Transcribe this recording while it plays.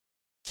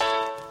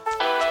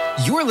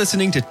You're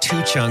listening to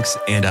Two Chunks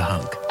and a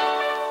Hunk.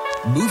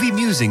 Movie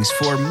musings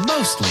for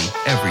mostly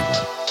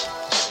everyone.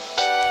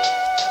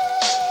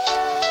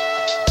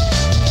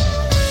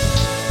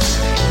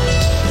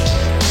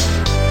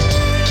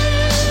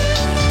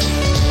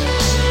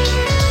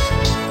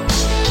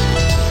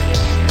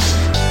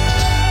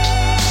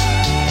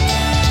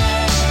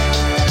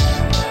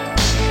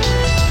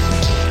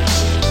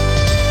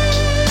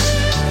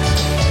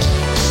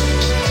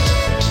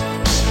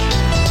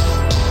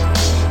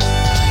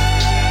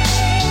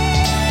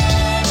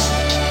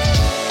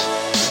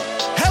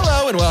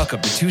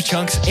 Welcome to Two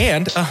Chunks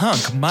and a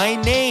Hunk. My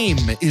name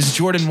is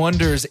Jordan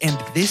Wonders, and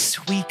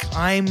this week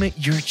I'm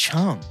your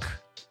chunk.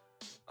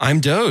 I'm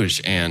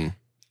Doge, and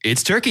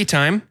it's turkey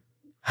time.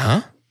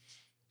 Huh?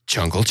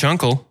 Chunkle,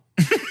 chunkle.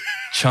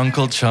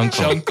 Chunkle, chunkle.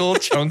 Chunkle,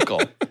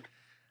 chunkle.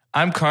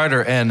 I'm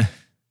Carter, and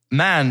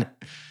man,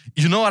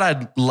 you know what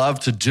I'd love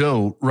to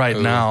do right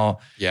now?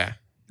 Yeah.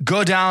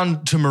 Go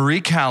down to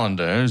Marie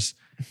Callender's,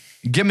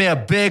 give me a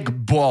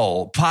big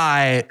bowl,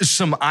 pie,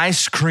 some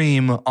ice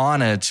cream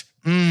on it.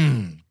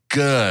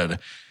 Good.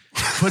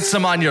 Put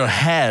some on your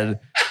head.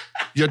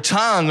 Your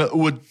tongue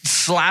would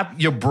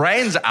slap your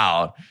brains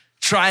out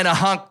trying to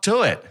hunk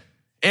to it.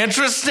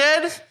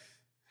 Interested?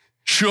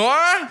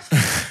 Sure?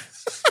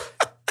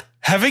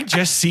 Having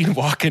just seen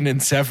Walken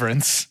and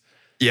Severance,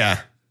 Yeah.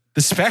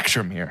 the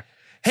spectrum here.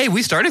 Hey,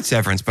 we started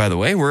Severance, by the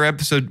way. we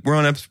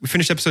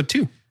finished episode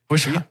 2.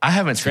 Which I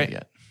haven't seen it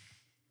yet.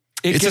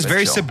 It's a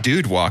very chill.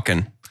 subdued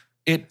walking.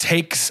 It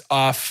takes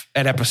off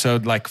at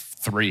episode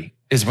 3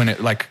 is when it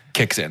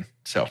kicks in.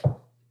 So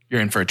you're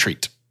in for a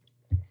treat.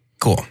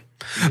 Cool.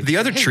 The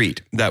other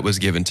treat that was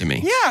given to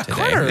me today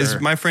Carter.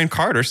 is my friend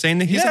Carter saying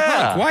that he's a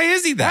hunk. Why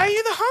is he that? Why are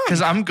you the hunk?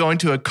 Because I'm going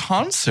to a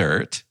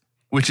concert,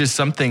 which is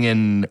something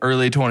in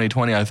early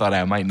 2020 I thought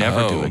I might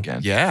never do again.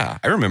 Yeah,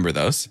 I remember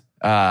those.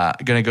 Going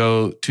to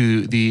go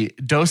to the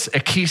Dos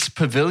Equis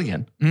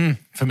Pavilion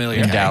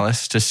Familiar. in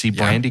Dallas to see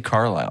Brandy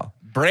Carlisle.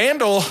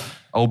 Brandel.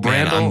 Oh,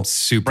 Man, Brandel. I'm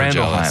super Brandelheim.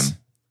 jealous.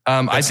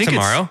 I think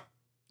tomorrow?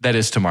 That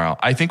is tomorrow.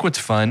 I think what's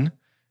fun,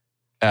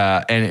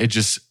 and it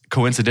just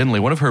coincidentally,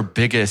 one of her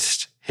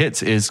biggest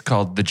hits is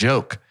called The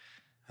Joke.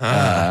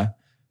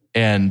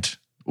 And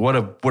what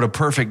a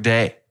perfect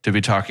day to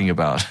be talking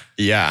about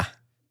Yeah.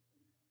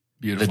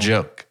 Beautiful. The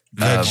Joke.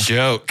 The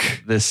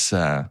joke. This,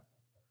 Now,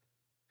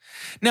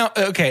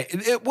 okay,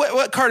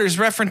 what Carter's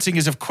referencing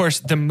is, of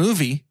course, the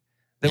movie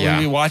that Yeah.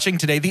 we'll be watching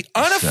today. The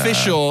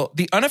unofficial,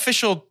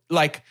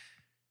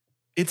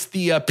 it's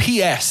the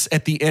PS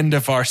at the end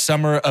of our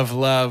Summer of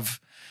Love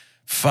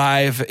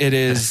 5. It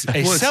is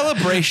a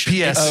celebration.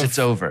 P.S. of It's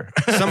over.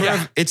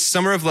 It's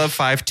Summer of Love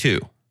 5-2.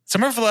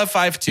 Summer of Love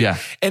 5-2. Yeah.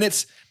 And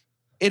it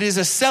is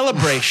a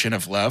celebration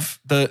of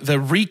love, the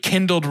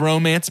rekindled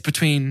romance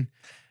between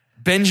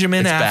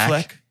Benjamin It's Affleck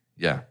back.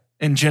 Yeah.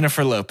 and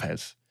Jennifer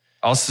Lopez.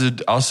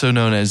 Also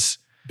known as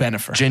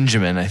Benifer.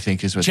 Gingerman, I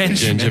think is what they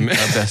Gingerman.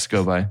 best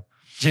go by.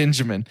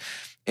 Gingerman.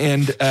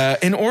 And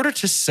in order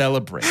to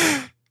celebrate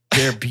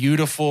their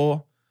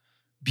beautiful,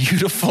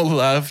 beautiful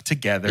love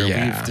together,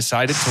 Yeah. we've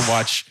decided to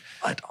watch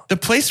the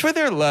place where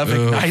their love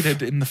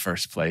ignited in the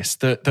first place.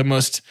 The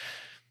most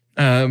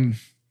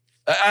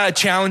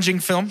challenging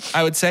film,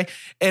 I would say.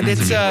 And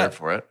it's Word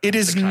for it. it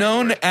is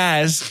known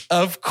as,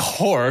 of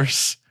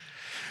course,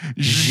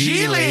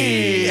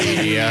 Gigli.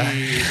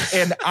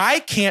 And I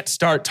can't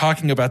start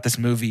talking about this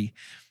movie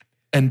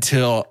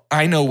until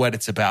I know what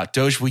it's about.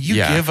 Doge, will you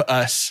give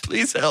us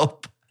Please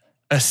help.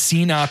 a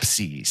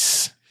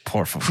synopsis?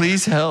 Por favor.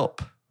 Please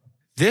help.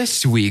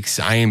 This week's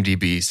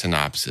IMDb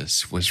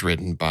synopsis was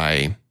written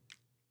by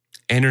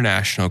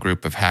International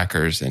Group of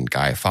Hackers and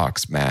Guy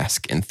Fawkes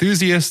Mask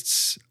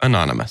Enthusiasts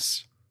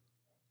Anonymous.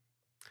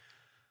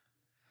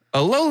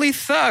 A lowly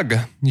thug,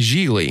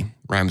 Gigli,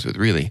 rhymes with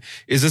really,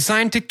 is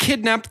assigned to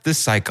kidnap the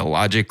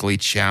psychologically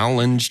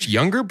challenged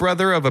younger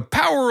brother of a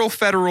powerful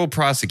federal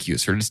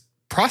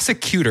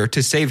prosecutor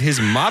to save his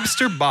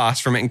mobster boss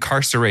from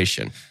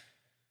incarceration.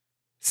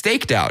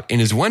 Staked out in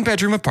his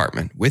one-bedroom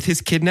apartment with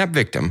his kidnapped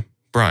victim,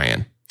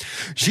 Brian,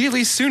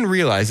 Gigli soon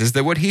realizes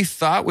that what he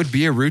thought would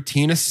be a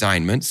routine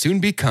assignment soon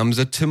becomes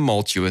a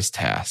tumultuous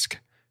task.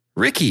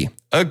 Ricky,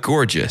 a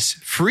gorgeous,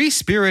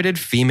 free-spirited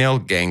female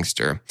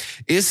gangster,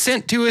 is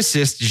sent to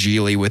assist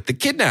Gigli with the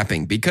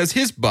kidnapping because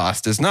his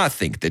boss does not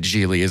think that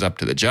Gigli is up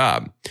to the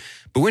job.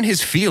 But when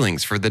his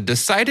feelings for the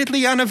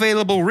decidedly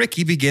unavailable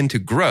Ricky begin to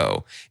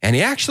grow, and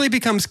he actually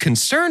becomes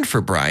concerned for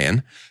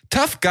Brian,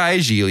 tough guy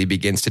Gigli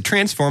begins to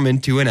transform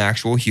into an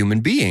actual human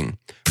being,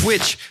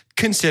 which,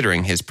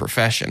 considering his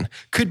profession,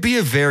 could be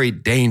a very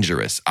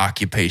dangerous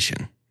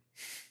occupation.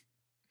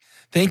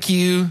 Thank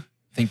you.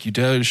 Thank you,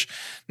 Doge.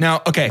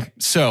 Now, okay,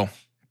 so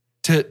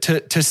to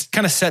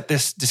kind of set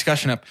this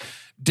discussion up,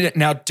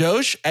 now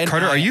Doge and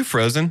Carter, are you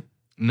frozen?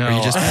 No. Or are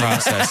you just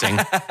processing?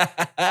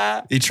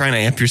 You trying to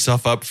amp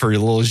yourself up for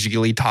your little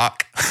Gigli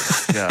talk?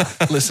 Yeah.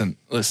 Listen,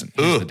 here's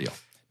the deal.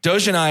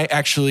 Doge and I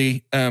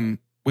actually,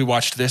 we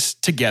watched this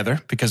together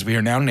because we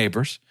are now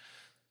neighbors.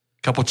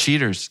 Couple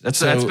cheaters. That's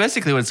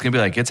basically what it's going to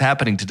be like. It's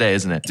happening today,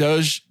 isn't it?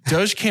 Doge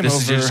came This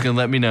over. is you're just going to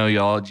let me know,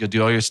 y'all. You'll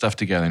do all your stuff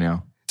together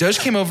now. Doge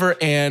came over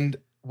and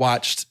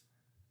watched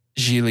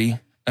Gigli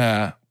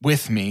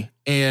with me.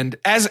 And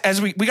as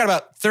we got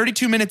about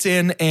 32 minutes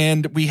in,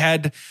 and we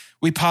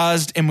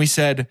paused and we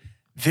said,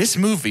 this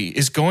movie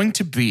is going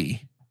to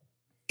be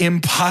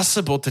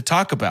impossible to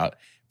talk about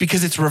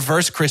because it's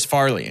reverse Chris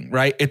Farleying,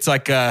 right? It's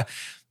like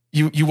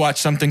you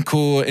watch something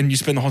cool and you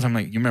spend the whole time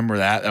like, you remember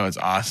that? That was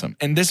awesome.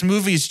 And this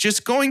movie is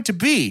just going to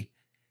be,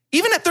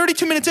 even at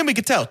 32 minutes in, we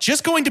could tell,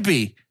 just going to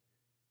be,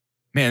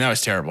 man, that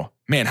was terrible.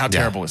 Man, how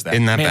terrible was that?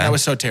 Isn't that man, bad? that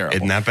was so terrible.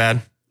 Isn't that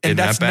bad? And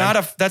Isn't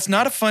that's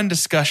not a fun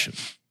discussion.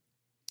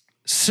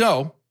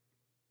 So,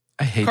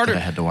 I hate Carter- that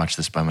I had to watch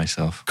this by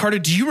myself. Carter,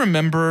 do you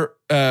remember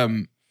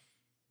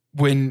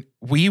when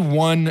we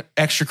won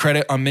extra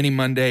credit on Mini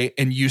Monday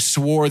and you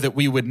swore that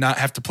we would not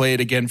have to play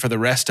it again for the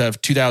rest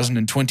of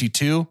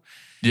 2022?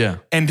 Yeah.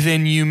 And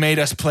then you made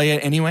us play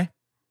it anyway?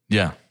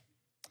 Yeah.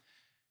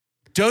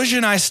 Doja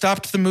and I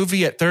stopped the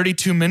movie at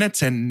 32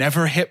 minutes and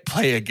never hit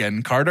play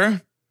again,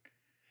 Carter.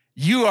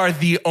 You are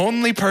the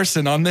only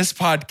person on this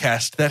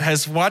podcast that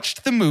has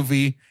watched the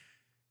movie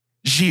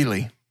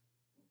Gigli.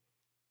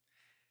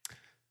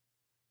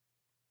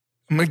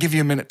 I'm going to give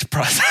you a minute to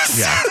process.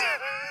 Yeah.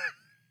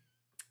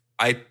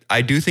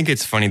 I do think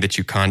it's funny that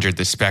you conjured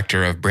the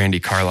specter of Brandy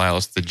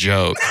Carlisle's The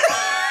Joke.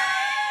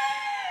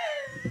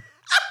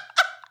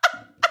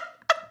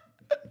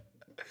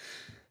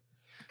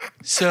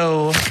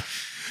 So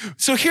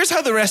here's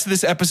how the rest of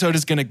this episode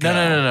is going to go.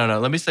 no.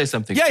 Let me say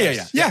something.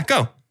 Yeah. Yeah,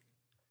 go.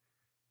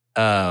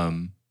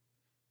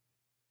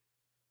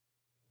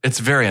 It's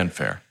very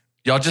unfair.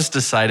 Y'all just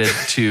decided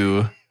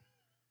to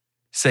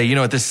say, you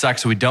know what, this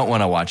sucks. We don't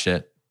want to watch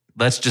it.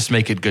 Let's just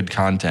make it good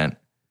content.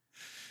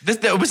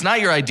 That was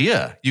not your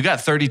idea. You got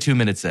 32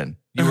 minutes in.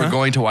 You were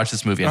going to watch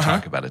this movie and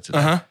talk about it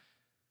today.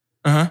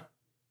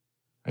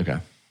 Okay.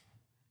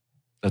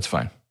 That's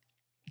fine.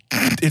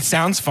 It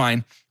sounds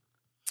fine.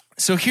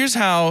 So here's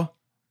how.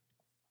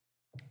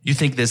 You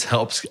think this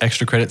helps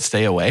extra credit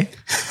stay away?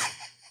 Is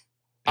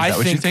that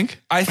what you think?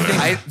 I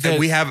think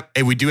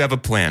that we do have a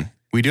plan.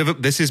 We do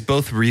have this is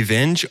both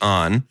revenge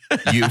on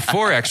you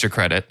for extra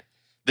credit.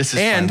 This is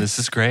fun. This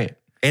is great.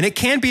 And it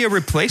can be a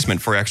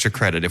replacement for extra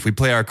credit if we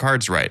play our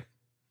cards right.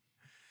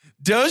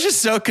 Doge is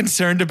so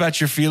concerned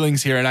about your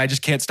feelings here, and I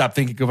just can't stop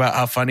thinking about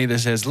how funny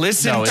this is.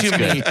 Listen to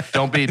me.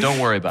 Don't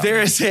worry about There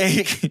it. is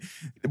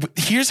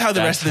here's how the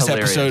rest of this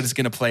episode is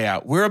going to play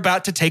out. We're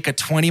about to take a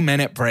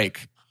 20-minute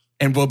break,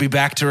 and we'll be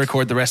back to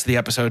record the rest of the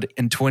episode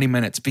in 20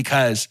 minutes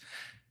because,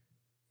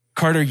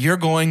 Carter, you're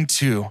going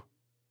to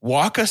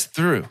walk us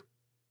through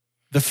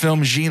the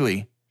film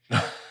Gigli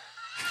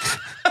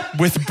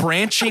with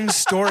branching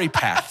story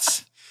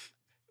paths.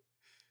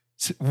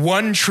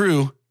 One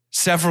true,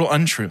 several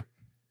untrue.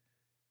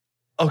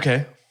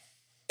 Okay.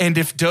 And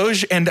if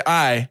Doge and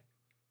I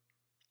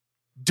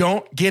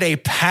don't get a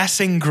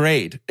passing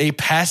grade, a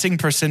passing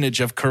percentage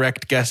of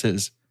correct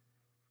guesses,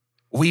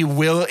 we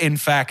will, in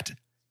fact,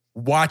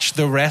 watch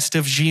the rest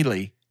of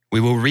Gigli. We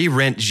will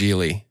re-rent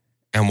Gigli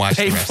and watch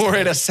Pay the rest for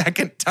of it a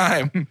second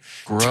time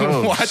Gross.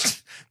 to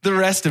watch the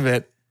rest of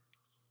it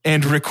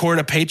and record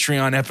a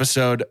Patreon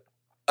episode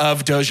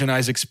of Doge and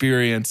I's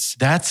experience.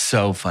 That's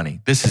so funny.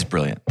 This is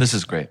brilliant. This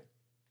is great.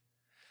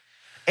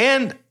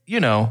 And, you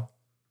know,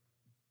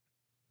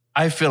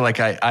 I feel like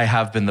I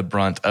have been the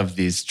brunt of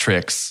these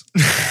tricks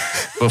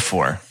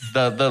before.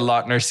 The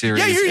Lochner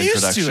series Yeah, you're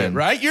introduction. used to it,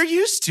 right? You're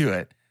used to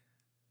it.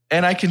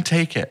 And I can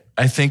take it.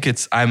 I think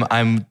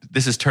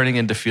this is turning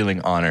into feeling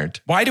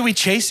honored. Why do we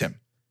chase him?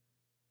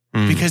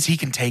 Because he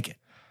can take it.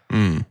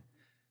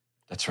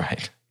 That's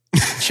right.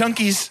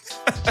 Chunkies,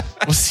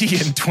 we'll see you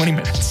in 20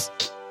 minutes.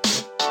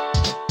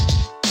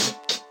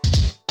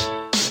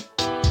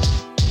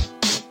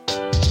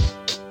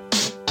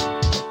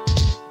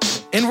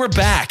 And we're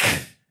back.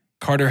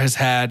 Carter has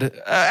had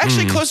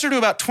actually closer to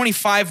about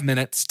 25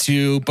 minutes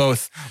to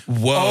both.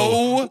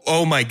 Whoa.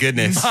 Oh my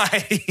goodness.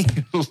 My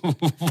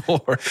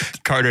Lord.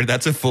 Carter,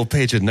 that's a full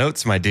page of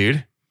notes, my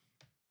dude.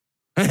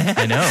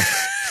 I know.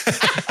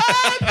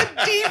 The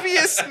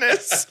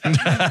deviousness.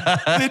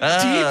 The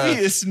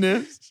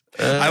deviousness.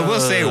 I will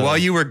say, while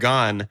you were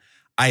gone,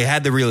 I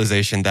had the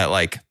realization that,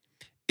 like,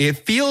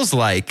 it feels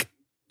like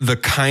the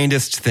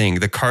kindest thing,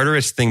 the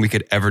Carterest thing we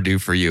could ever do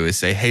for you is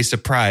say, hey,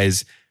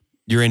 surprise,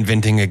 you're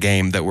inventing a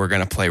game that we're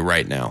going to play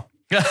right now.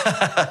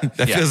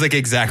 That feels like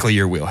exactly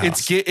your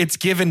wheelhouse. It's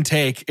give and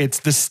take. It's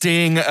the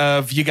sting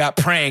of you got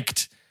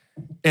pranked,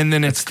 and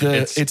then it's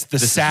the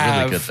this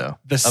salve. is really good, though.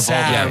 The Of all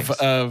salve things.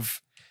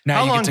 of now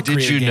How you long get to did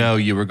create a you game. know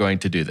you were going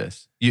to do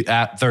this? You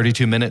at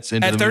 32 minutes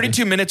into At the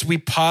 32 minutes, we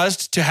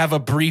paused to have a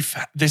brief,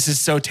 this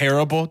is so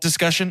terrible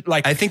discussion.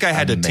 Like, I think I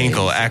had to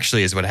tinkle,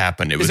 actually, is what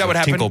happened. It was that what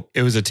happened? tinkle,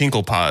 it was a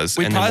tinkle pause.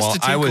 We and then paused while to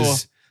tinkle.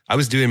 I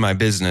was doing my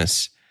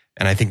business,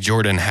 and I think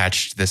Jordan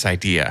hatched this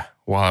idea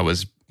while I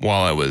was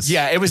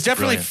yeah, it was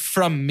definitely brilliant.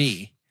 from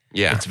me.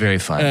 Yeah. It's very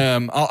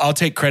fun. I'll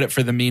take credit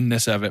for the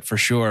meanness of it for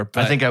sure.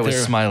 But I think I was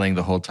there- smiling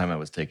the whole time I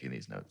was taking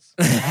these notes.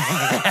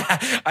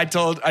 I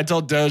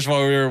told Doge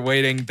while we were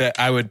waiting that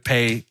I would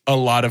pay a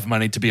lot of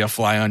money to be a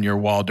fly on your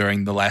wall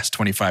during the last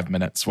 25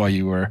 minutes while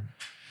you were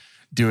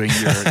doing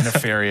your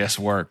nefarious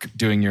work,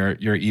 doing your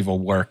evil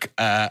work.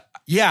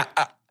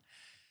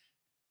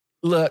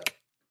 Look,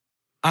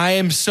 I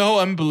am so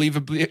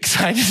unbelievably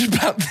excited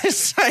about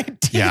this idea.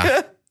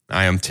 Yeah.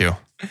 I am too.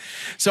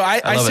 So I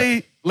love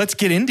say, let's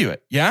get into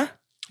it. Yeah.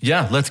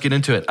 Yeah, let's get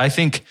into it. I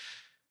think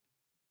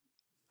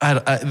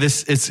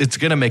it's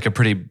going to make a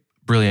pretty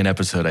brilliant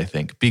episode, I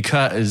think,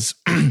 because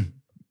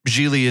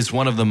Gigli is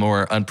one of the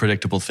more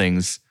unpredictable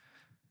things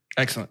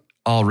Excellent.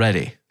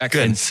 already.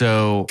 Excellent. And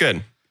so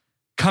Good.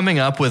 coming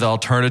up with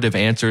alternative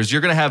answers,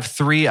 you're going to have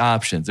three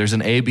options. There's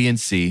an A, B, and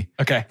C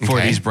Okay. for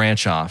Okay. these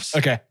branch offs.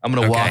 Okay. I'm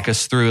going to Okay. walk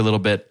us through a little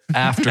bit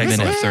after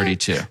minute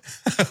 32.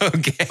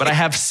 Okay. But I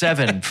have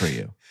 7 for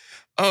you.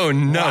 Oh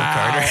no, Wow.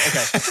 Carter.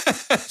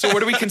 Okay. So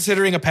what are we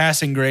considering a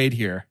passing grade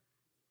here?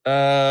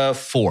 4.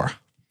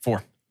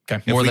 4.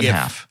 Okay. More we than get-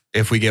 half.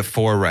 If we get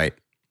 4 right.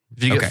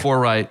 If you get Okay. 4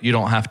 right, you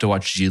don't have to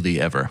watch Gigli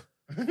ever.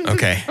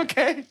 Okay.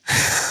 Okay.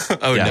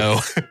 Oh Yeah.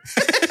 no.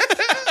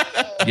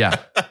 Yeah.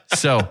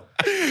 So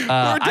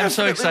I'm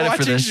so excited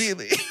for this.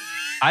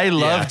 I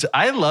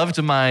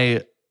loved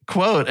my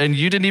quote, and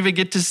you didn't even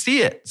get to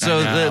see it. So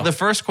I know. the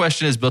first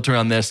question is built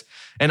around this.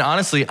 And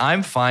honestly,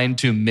 I'm fine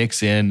to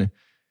mix in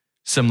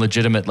some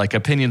legitimate like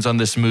opinions on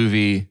this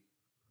movie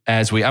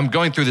as I'm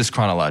going through this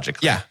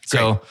chronologically. Yeah,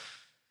 So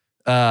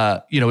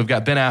we've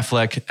got Ben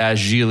Affleck as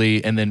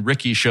Gigli, and then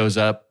Ricky shows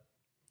up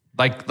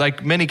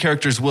like many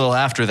characters will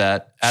after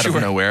that out Sure.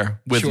 of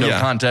nowhere with Sure. no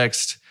Yeah.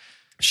 context.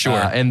 Sure.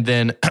 And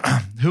then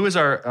who is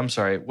I'm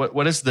sorry,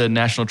 what is the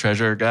National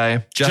Treasure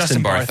guy?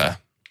 Justin Justin Bartha.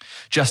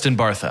 Justin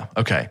Bartha.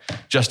 Okay.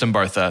 Justin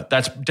Bartha.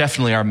 That's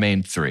definitely our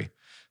main 3.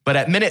 But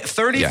at minute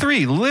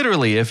 33,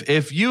 literally,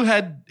 if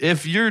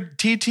your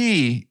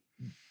TT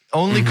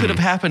only could have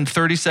happened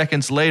 30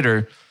 seconds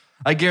later,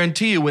 I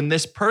guarantee you when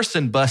this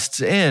person busts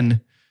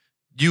in,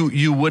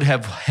 you would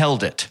have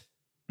held it.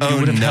 You Oh,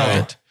 would have no. held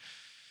it.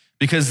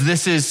 Because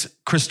this is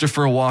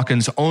Christopher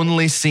Walken's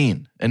only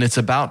scene, and it's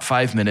about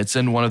 5 minutes,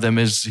 and one of them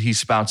is he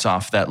spouts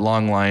off that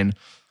long line,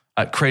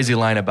 crazy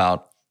line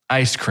about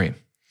ice cream.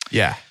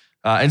 Yeah.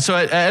 And so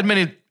at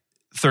minute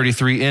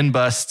 33, in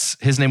busts,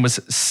 his name was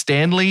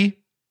Stanley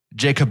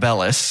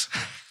Jacobellis.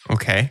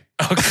 Okay.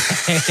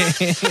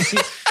 Okay.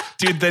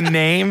 Dude,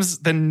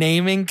 the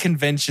naming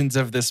conventions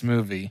of this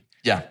movie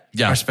Yeah.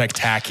 are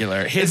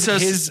spectacular. His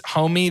It's a- his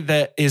homie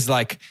that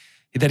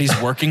he's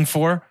working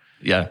for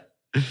Yeah.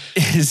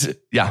 is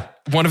Yeah.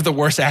 one of the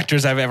worst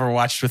actors I've ever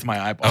watched with my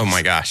eyeballs. Oh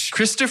my gosh.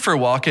 Christopher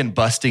Walken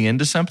busting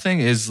into something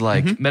is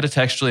like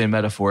metatextually and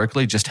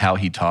metaphorically just how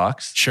he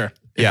talks. Sure.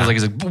 Yeah.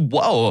 He's like,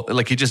 whoa.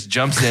 Like he just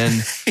jumps in.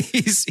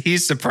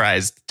 He's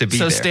surprised to be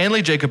So there.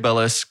 Stanley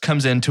Jacobellis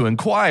comes in to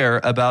inquire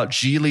about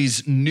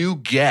Gigli's new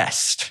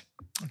guest.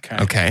 Okay.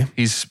 Okay.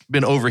 He's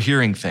been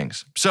overhearing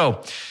things.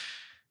 So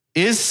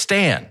is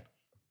Stan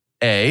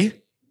A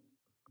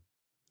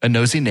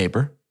nosy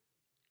neighbor,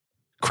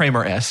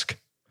 Kramer-esque,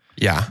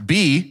 Yeah.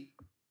 B,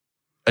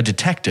 a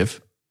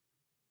detective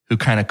who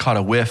kind of caught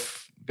a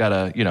whiff,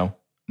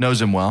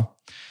 knows him well,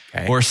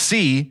 Okay. or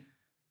C,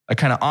 a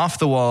kind of off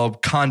the wall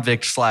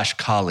convict /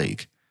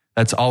 colleague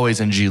that's always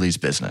in Gigli's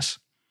business.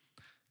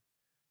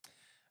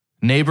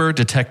 Neighbor,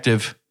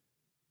 detective,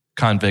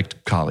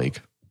 convict,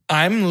 colleague.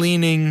 I'm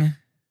leaning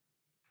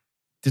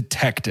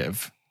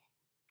detective.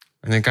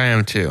 I think I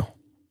am too.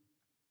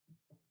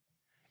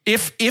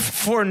 If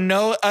for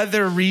no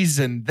other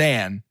reason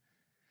than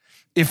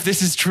if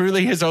this is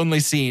truly his only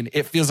scene,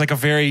 it feels like a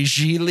very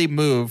Gigli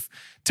move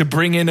to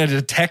bring in a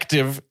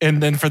detective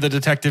and then for the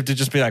detective to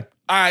just be like,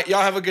 all right,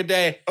 y'all have a good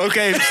day.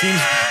 Okay.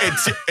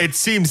 It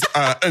seems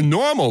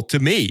normal to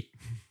me.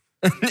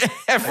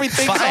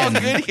 Everything's all Fine.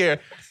 good here.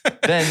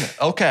 Then,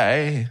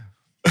 okay.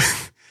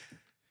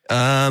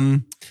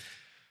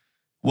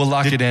 We'll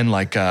lock it in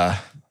like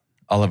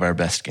all of our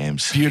best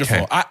games. Beautiful.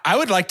 Okay. I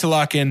would like to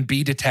lock in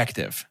be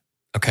detective.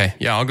 Okay.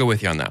 Yeah, I'll go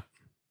with you on that.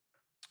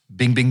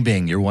 Bing, bing,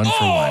 bing. You're 1 for 1.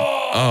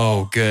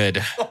 Oh, good.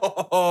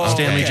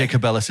 Stanley Okay.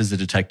 Jacobellis is the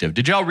detective.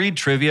 Did y'all read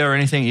trivia or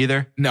anything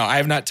either? No, I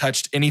have not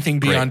touched anything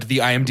beyond the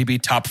IMDb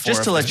top 4.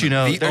 Just to of let this you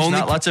know, The there's only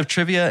not lots of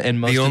trivia,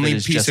 and most the of only it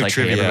is piece just of like, hey,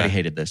 trivia- everybody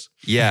hated this.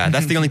 Yeah,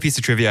 that's the only piece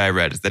of trivia I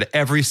read is that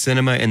every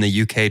cinema in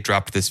the UK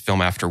dropped this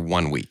film after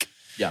 1 week.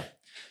 Yeah.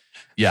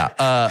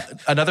 Yeah.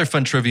 Another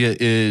fun trivia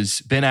is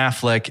Ben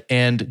Affleck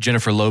and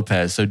Jennifer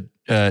Lopez. So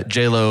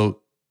J-Lo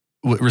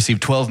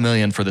received $12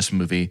 million for this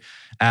movie.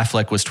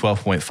 Affleck was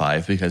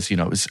 12.5 because, it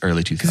was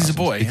early 2000s. Because he's a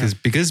boy.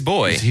 Because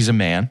boy, He's a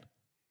man.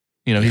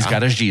 He's Yeah.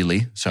 got a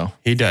Gigli, so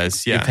he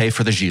does. you Yeah. pay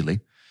for the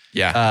Gigli.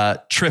 Yeah.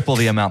 Triple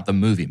the amount the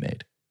movie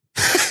made.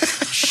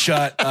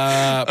 Shut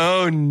up.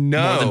 Oh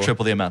no. More than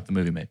triple the amount the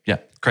movie made. Yeah,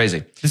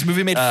 crazy. This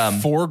movie made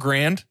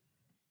 $4,000.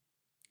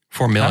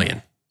 4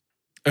 million.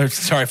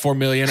 Sorry, $4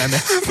 million. I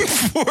meant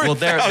Well,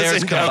 there's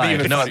 4,000 combined.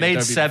 even No, funny. it made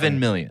That'd be $7 funny.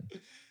 million.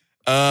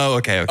 Oh,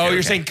 okay. Oh, you're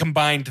okay. saying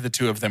combined the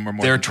two of them were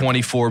more Their than triple.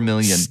 24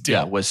 million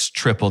Still. was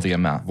triple the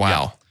amount.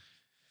 Wow.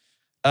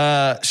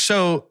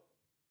 So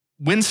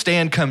when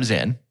Stan comes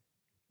in,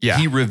 Yeah.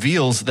 he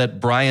reveals that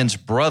Brian's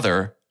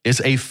brother is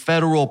a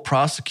federal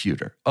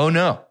prosecutor. Oh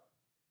no,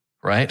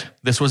 right?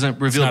 This wasn't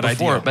revealed not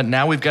before, ideal. but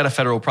now we've got a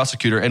federal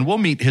prosecutor, and we'll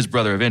meet his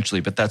brother eventually,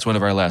 but that's one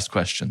of our last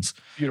questions.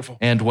 Beautiful.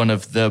 And one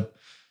of the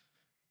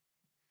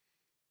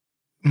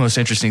most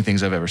interesting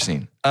things I've ever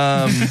seen.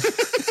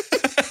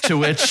 To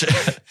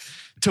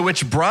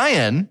which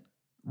Brian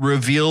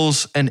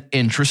reveals an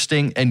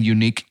interesting and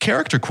unique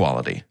character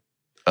quality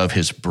of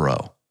his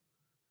bro.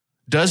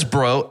 Does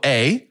bro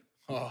A,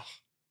 Oh.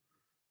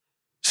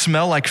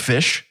 smell like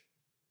fish?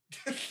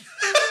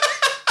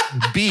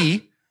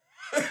 B,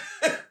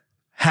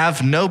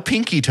 have no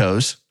pinky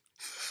toes?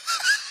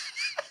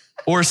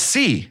 Or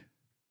C,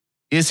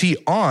 is he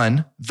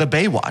on the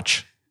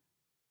Baywatch?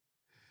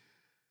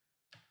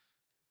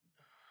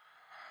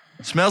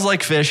 Smells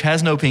like fish,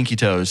 has no pinky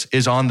toes,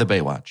 is on the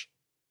Baywatch.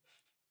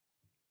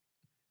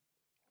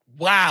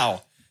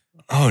 Wow.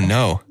 Oh,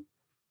 no.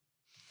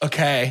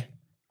 Okay.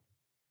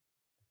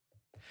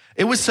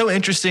 It was so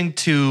interesting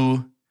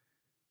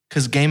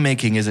because game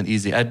making isn't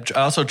easy. I'm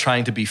also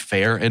trying to be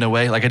fair in a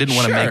way. Like I didn't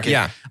want to Sure, make it.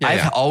 yeah,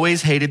 I've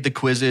always hated the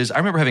quizzes. I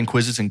remember having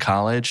quizzes in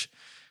college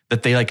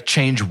that they like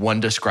change one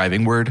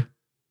describing word,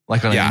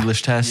 like on Yeah. an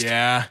English test.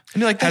 Yeah.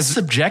 And you're like, that's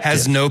subjective.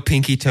 Has no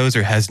pinky toes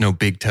or has no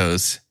big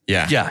toes.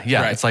 Yeah.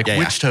 yeah. Right. It's like, Yeah,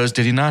 which toes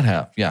did he not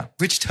have? Yeah.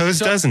 Which toes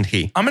doesn't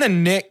he? I'm going to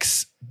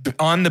nix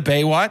on the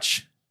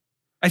Baywatch,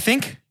 I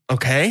think.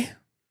 Okay.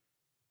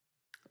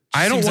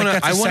 I don't Seems want like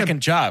to. that's a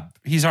second job.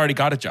 He's already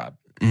got a job.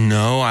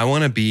 No, I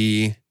want to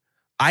be.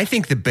 I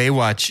think the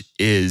Baywatch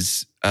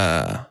is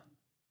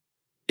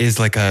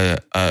like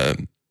a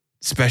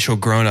special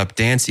grown up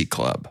dancey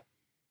club.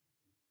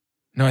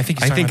 No, I think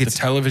he's I talking think about it's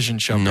the television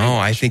show. No, Baywatch.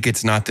 I think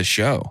it's not the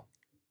show.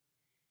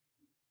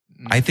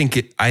 I think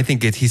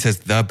it. He says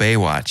the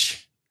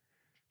Baywatch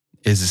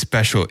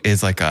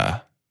is like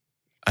a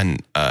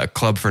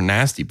club for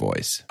nasty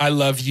boys. I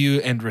love you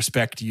and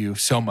respect you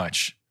so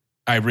much.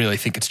 I really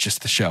think it's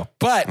just the show.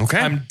 But Okay.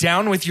 I'm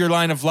down with your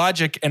line of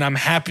logic and I'm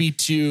happy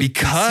to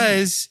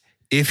Because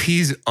if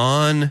his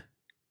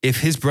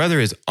brother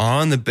is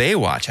on the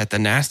Baywatch at the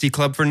nasty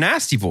club for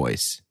nasty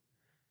boys,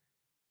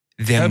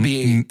 then that'd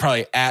be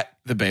probably at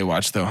the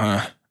Baywatch though,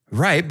 huh?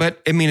 right.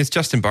 But I mean, it's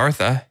Justin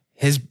Bartha.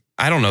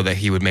 I don't know that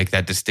he would make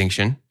that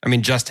distinction. I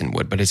mean, Justin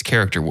would, but his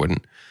character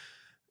wouldn't.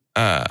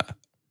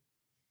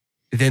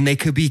 Then they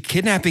could be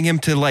kidnapping him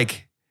to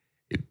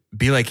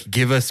be like,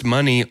 give us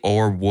money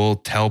or we'll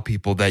tell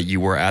people that you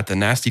were at the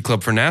nasty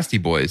club for nasty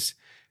boys.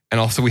 And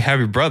also we have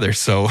your brother.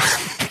 So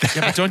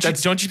Yeah, but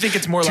don't you think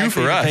it's more two likely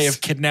for that they us.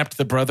 have kidnapped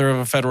the brother of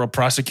a federal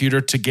prosecutor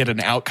to get an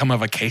outcome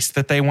of a case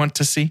that they want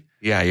to see?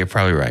 yeah, you're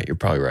probably right.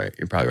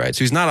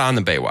 So he's not on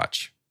the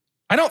Baywatch.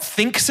 I don't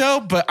think so,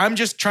 but I'm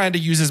just trying to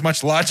use as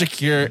much logic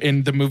here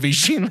in the movie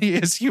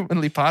Gigli as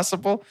humanly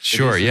possible.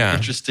 Sure. It is an Yeah.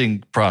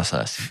 interesting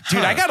process.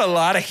 Dude, I got a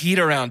lot of heat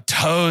around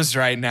toes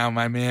right now,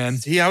 my man.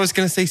 See, I was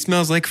going to say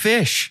smells like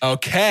fish.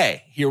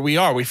 Okay, here we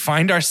are. We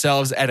find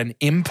ourselves at an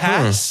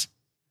impasse.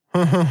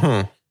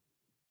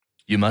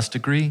 You must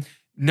agree.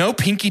 No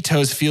pinky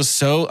toes feels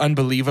so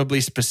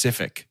unbelievably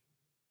specific,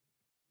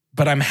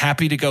 but I'm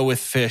happy to go with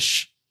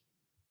fish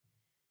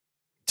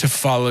to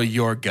follow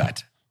your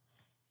gut.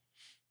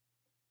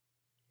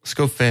 Let's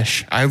go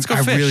fish. I go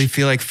fish. really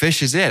feel like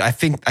fish is it. I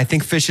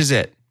think fish is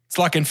it. Let's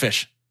lock in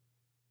fish.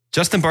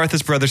 Justin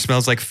Bartha's brother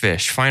smells like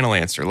fish. Final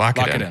answer. Lock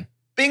Lock it it in. in.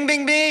 Bing,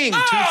 bing, bing. 2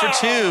 for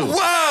 2.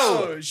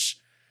 Whoa!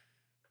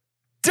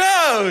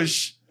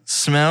 Doge!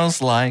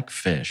 Smells like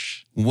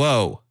fish.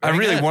 Whoa. I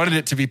really good. wanted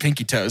it to be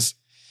pinky toes.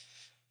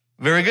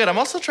 Very good. I'm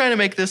also trying to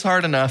make this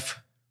hard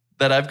enough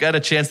that I've got a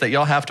chance that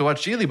y'all have to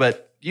watch Gigli,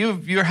 but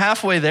you're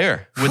halfway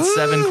there with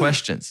 7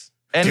 questions.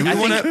 And Do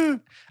we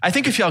I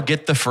think if y'all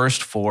get the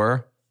first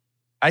 4,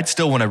 I'd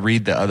still want to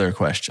read the other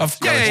questions. Of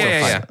course.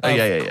 Yeah. Oh,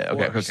 yeah. Of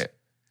Okay. course.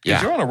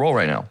 Yeah. You're on a roll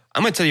right now.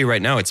 I'm going to tell you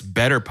right now, it's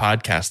better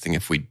podcasting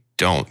if we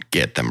don't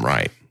get them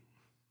right.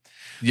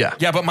 Yeah.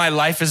 Yeah, but my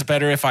life is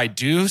better if I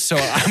do, so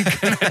I'm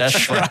going to That's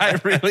try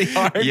really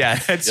hard. Yeah,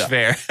 that's Yeah.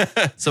 fair.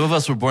 Some of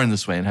us were born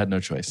this way and had no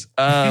choice.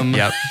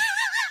 Yep.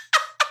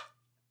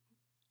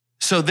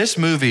 So this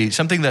movie,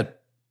 something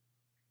that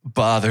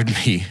bothered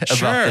me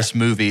Sure. about this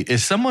movie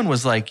is someone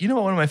was like, you know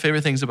what, one of my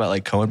favorite things about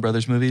like Coen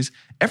Brothers movies?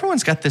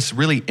 Everyone's got this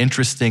really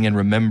interesting and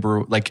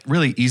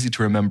really easy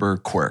to remember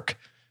quirk.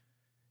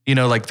 You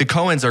know, like the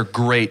Coens are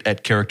great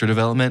at character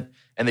development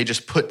and they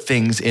just put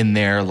things in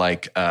there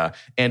like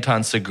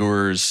Anton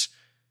Segur's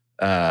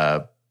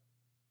like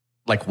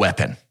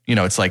weapon. You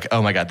know, it's like,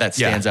 oh my God, that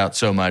stands out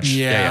so much.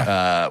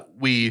 Yeah.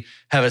 We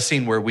have a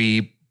scene where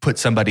we put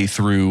somebody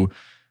through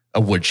a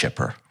wood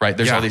chipper, right?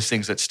 There's Yeah. all these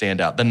things that stand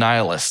out. The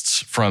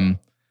nihilists from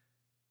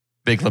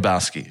Big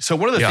Lebowski. So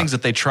one of the things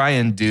that they try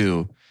and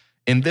do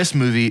in this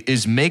movie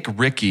is make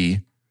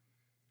Ricky,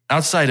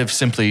 outside of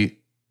simply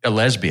a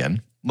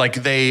lesbian, like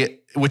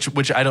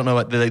which I don't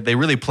know, they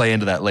really play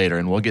into that later,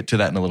 and we'll get to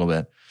that in a little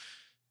bit.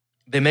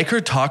 They make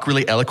her talk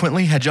really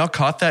eloquently. Had y'all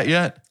caught that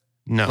yet?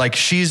 No. Like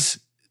she's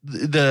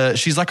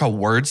like a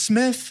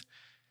wordsmith.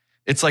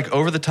 It's like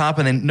over the top,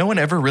 and then no one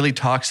ever really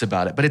talks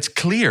about it. But it's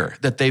clear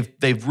that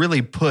they've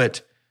really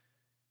put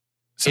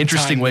Some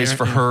interesting time ways there,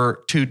 for yeah. her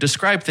to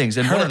describe things.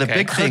 And one of the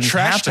big her things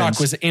trash happens. talk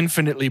was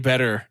infinitely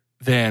better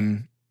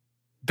than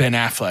Ben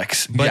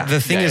Affleck's. but yeah, the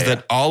thing yeah, is yeah.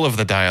 that all of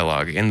the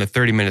dialogue in the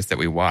 30 minutes that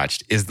we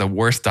watched is the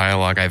worst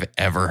dialogue I've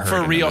ever heard. For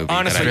in a real, movie that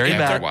honestly, I've very ever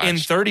bad. watched. in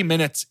 30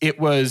 minutes, it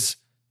was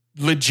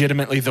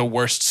legitimately the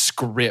worst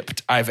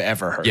script I've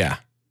ever heard. Yeah.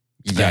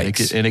 Yeah,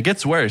 Yikes. and it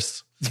gets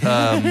worse.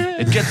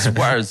 It gets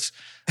worse.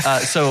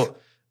 So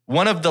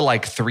one of the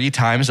like 3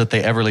 times that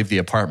they ever leave the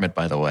apartment,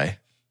 by the way,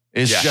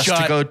 is just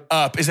Shut to go.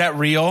 up. Is that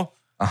real?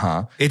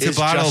 It's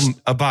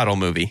a bottle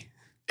movie.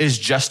 Is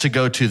just to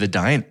go to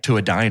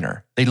a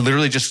diner. They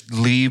literally just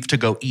leave to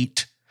go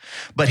eat.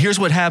 But here's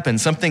what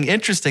happens. Something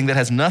interesting that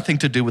has nothing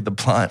to do with the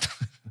plot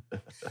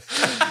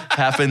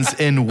happens,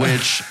 in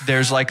which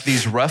there's like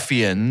these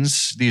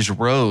ruffians, these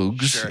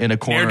rogues in a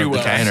corner of the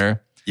Ne'er-do-wells.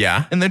 diner.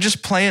 Yeah. And they're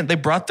just playing, they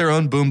brought their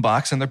own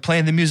boombox and they're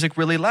playing the music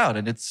really loud,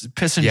 and it's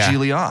pissing Yeah.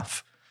 Geely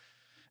off.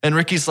 And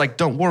Ricky's like,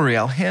 don't worry,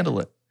 I'll handle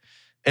it.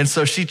 And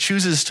so she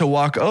chooses to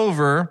walk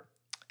over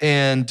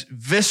and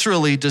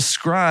viscerally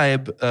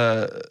describe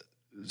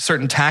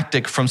certain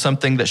tactic from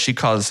something that she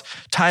calls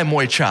Thai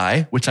Muay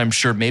Chai, which I'm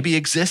sure maybe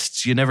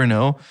exists. You never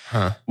know.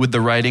 With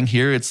the writing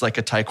here, it's like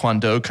a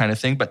Taekwondo kind of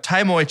thing. But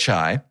Thai Muay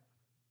Chai,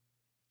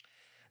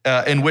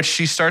 in which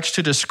she starts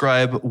to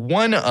describe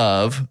one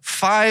of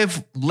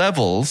 5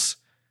 levels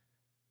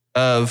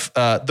of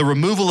the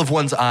removal of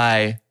one's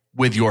eye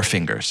with your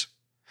fingers.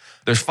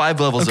 There's 5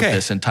 levels Okay. of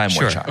this in Thai Muay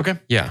Sure. Chai. Okay.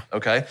 Yeah.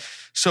 Okay.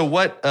 So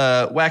what,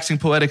 waxing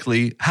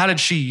poetically, how did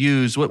she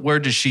use, what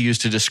word did she use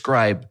to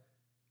describe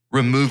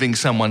removing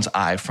someone's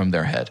eye from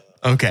their head?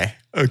 Okay.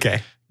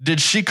 Did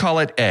she call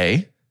it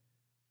A,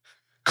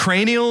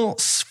 cranial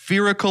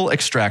spherical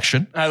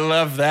extraction, I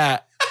love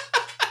that.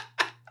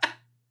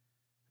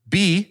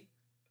 B,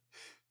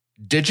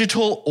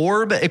 digital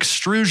orb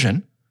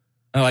extrusion,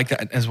 I like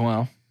that as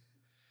well.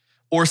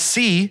 or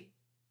C,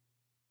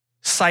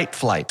 sight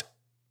flight?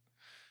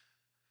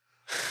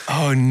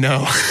 Oh,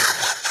 no.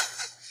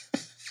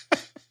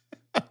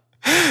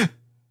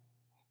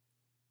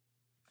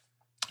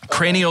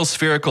 Cranial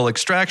spherical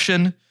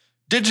extraction,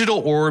 digital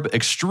orb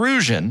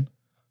extrusion,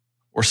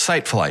 or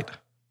sight flight?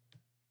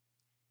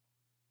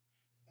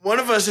 One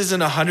of us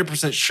isn't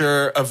 100%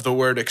 sure of the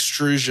word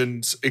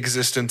extrusion's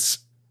existence.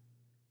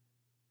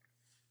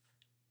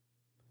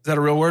 Is that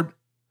a real word?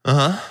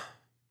 Uh-huh.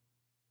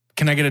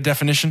 Can I get a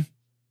definition?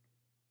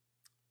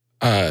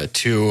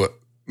 To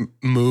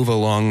move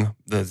along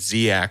the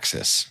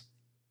z-axis.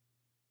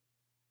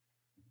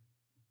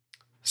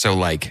 So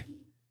like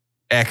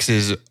X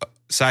is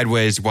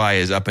sideways, Y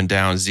is up and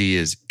down, Z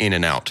is in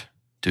and out.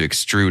 To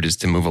extrude is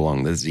to move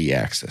along the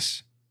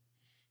z-axis.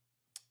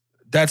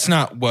 That's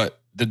not what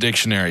the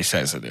dictionary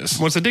says it is.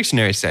 What's the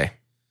dictionary say?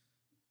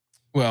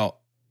 Well,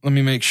 let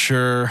me make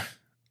sure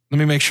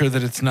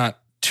that it's not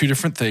 2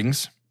 different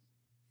things.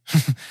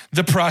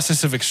 The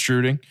process of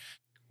extruding.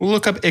 We'll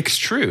look up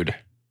extrude.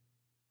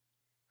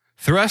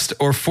 Thrust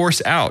or force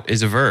out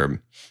is a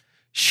verb.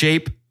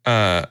 Shape,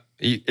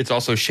 it's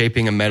also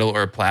shaping a metal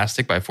or a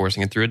plastic by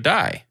forcing it through a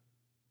die.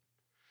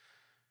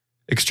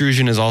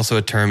 Extrusion is also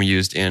a term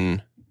used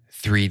in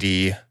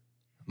 3D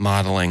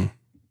modeling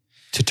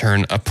to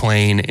turn a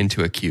plane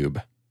into a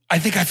cube. I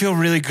think I feel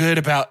really good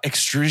about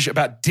extrusion,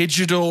 about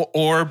digital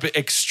orb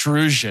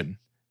extrusion.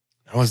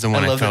 That was the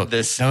one I, love that felt.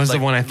 this, That was like-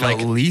 the one I felt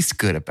like- least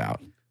good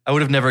about. I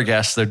would have never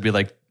guessed there'd be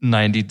like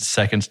 90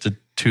 seconds to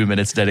 2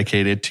 minutes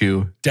dedicated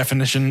to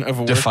Definition of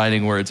a word.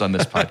 defining words on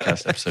this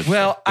podcast episode.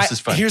 Well, So this is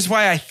fun. here's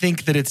why I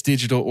think that it's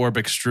digital orb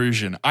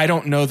extrusion. I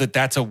don't know that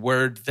that's a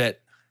word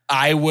that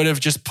I would have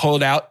just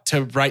pulled out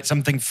to write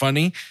something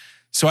funny.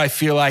 So I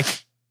feel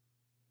like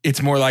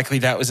it's more likely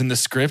that was in the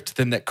script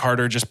than that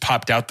Carter just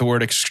popped out the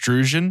word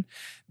extrusion.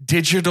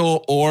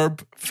 Digital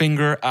orb,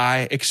 finger,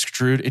 eye,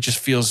 extrude. It just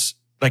feels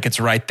like it's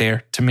right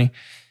there to me.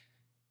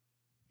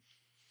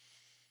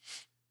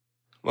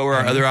 What were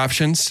our other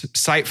options?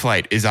 Sight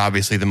flight is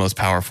obviously the most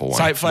powerful one.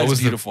 Sight flight What is was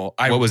the- beautiful.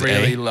 I what was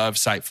really A? love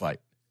sight flight.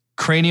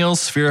 cranial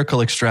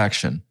spherical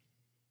extraction.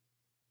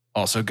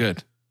 Also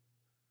good.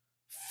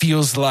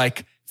 Feels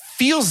like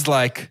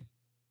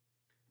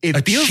It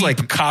a feels cheap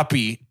like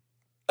copy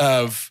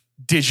of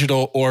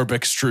digital orb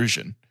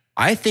extrusion.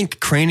 I think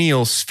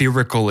cranial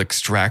spherical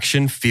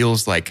extraction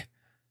feels like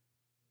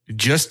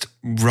just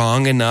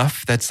wrong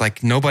enough that's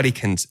like nobody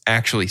can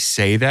actually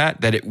say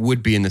that it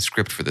would be in the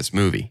script for this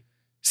movie.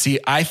 See,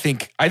 I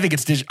think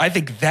it's I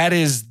think that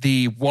is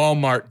the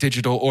Walmart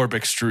digital orb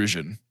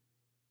extrusion.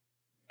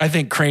 I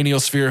think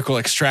cranial spherical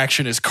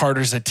extraction is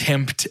Carter's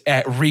attempt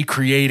at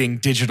recreating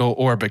digital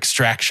orb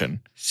extraction.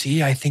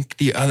 See, I think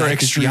the other Or is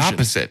the extrusion.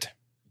 opposite.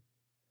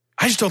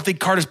 I just don't think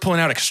Carter's pulling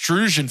out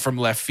extrusion from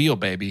left field,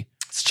 baby.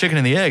 It's chicken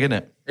and the egg, isn't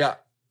it? Yeah,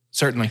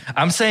 certainly.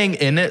 I'm saying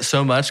in it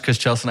so much because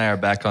Chelsea and I are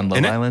back on Love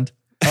In it? Island.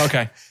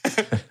 Okay.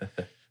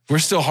 We're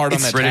still hard on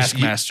It's that British-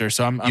 Taskmaster,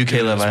 so I'm UK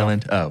doing it Love as well.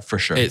 Island. Oh, for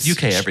sure. It's-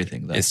 UK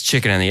everything though. It's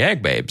chicken and the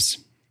egg, babes.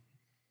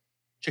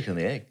 chicken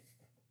and the egg.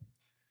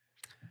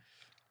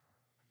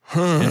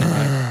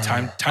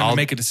 Time I'll- to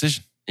make a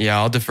decision. Yeah,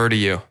 I'll defer to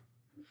you.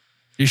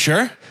 You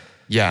sure?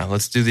 Yeah,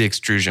 let's do the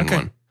extrusion Okay.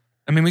 one.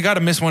 I mean, we got to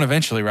miss one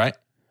eventually, right?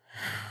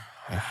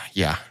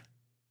 Yeah.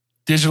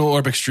 Digital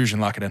orb extrusion.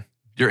 Lock it in.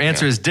 Your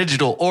answer is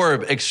digital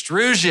orb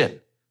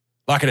extrusion.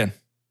 Lock it in.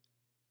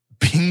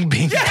 Bing,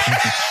 bing. bing.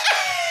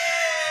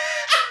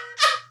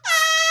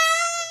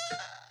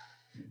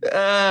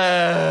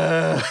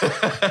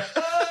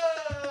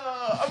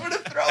 I'm gonna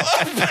throw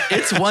up.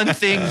 It's one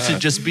thing to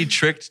just be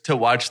tricked to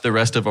watch the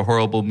rest of a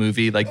horrible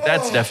movie. Like,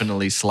 that's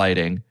definitely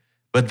sliding.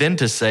 But then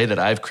to say that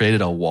I've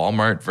created a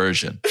Walmart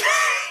version.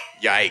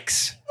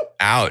 Yikes.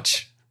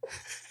 Ouch.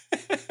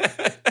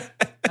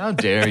 How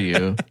dare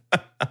you?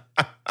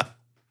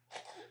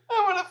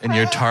 And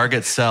your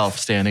Target self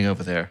standing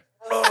over there.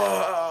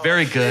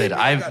 Very good.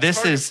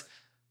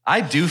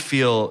 I do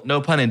feel,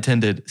 no pun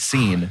intended,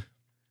 seen.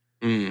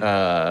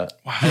 I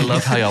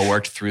love how y'all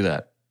worked through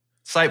that.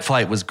 Sight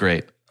Flight was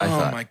great, I Oh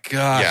thought. my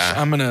gosh. Yeah.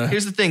 I'm gonna.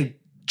 Here's the thing,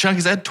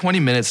 Chunky's, I had 20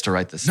 minutes to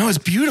write this. No, it's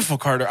beautiful,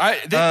 Carter.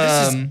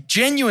 This is Um,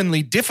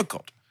 genuinely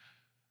difficult.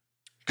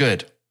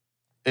 Good.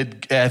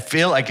 I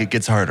feel like it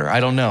gets harder. I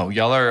don't know.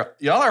 Y'all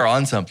are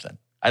on something.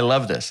 I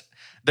love this.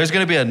 There's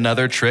going to be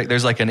another trick.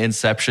 There's like an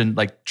Inception,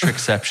 like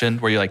Trickception,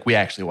 where you're like, we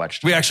actually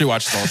watched. We actually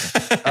watched the whole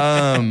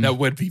thing. That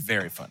would be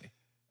very funny.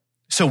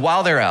 So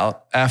while they're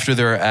out, after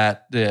they're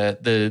at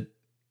the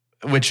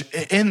which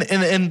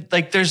in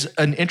like, there's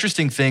an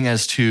interesting thing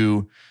as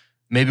to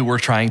maybe we're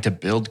trying to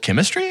build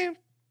chemistry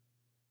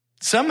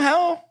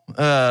somehow.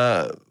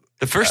 The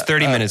first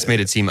 30 minutes made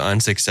it seem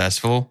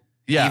unsuccessful.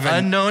 Yeah,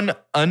 Even-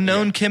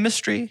 unknown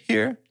chemistry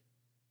here.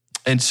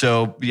 And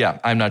so, yeah,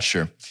 I'm not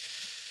sure.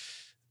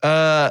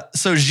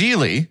 So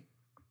Gigli,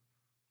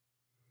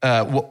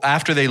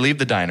 after they leave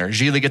the diner,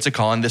 Gigli gets a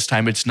call, and this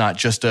time it's not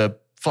just a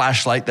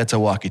flashlight, that's a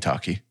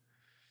walkie-talkie.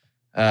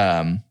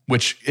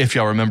 Which, if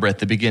y'all remember at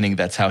the beginning,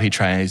 that's how he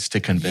tries to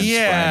convince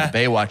Yeah.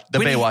 Brian. The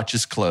When he- Baywatch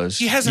is closed.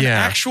 He has an Yeah.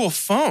 actual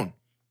phone.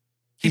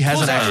 He has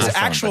pulls an out actual his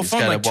phone, actual but he's phone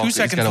got a like 2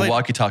 seconds He's got a later.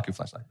 walkie-talkie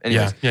flashlight.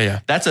 Anyways, Yeah.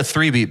 that's a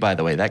 3-beat, by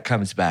the way. That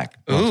comes back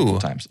multiple Ooh,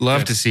 times.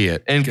 love to see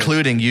it.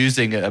 Including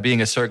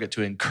being a surrogate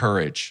to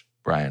encourage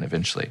Brian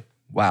eventually.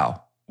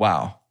 Wow.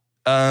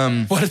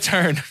 What a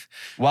turn.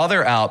 While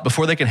they're out,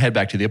 before they can head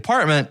back to the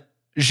apartment,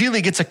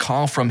 Gigli gets a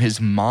call from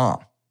his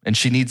mom, and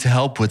she needs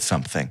help with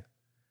something.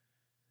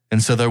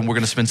 And so then we're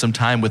going to spend some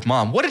time with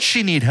mom. What did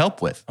she need help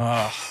with?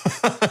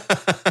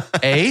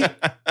 A,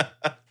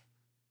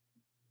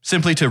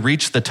 simply to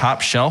reach the top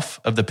shelf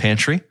of the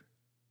pantry.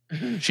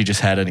 She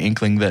just had an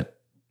inkling that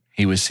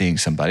he was seeing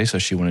somebody, so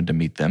she wanted to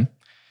meet them.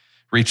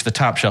 Reach the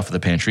top shelf of the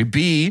pantry.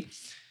 B,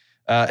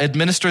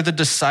 administer the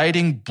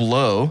deciding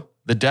blow,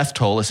 the death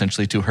toll,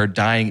 essentially, to her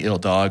dying ill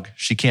dog.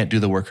 She can't do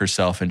the work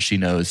herself, and she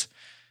knows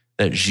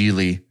that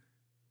Gigli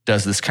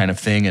does this kind of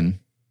thing, and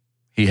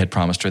he had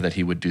promised her that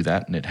he would do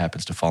that, and it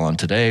happens to fall on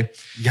today.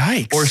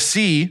 Yikes. Or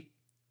C,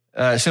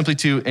 simply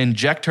to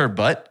inject her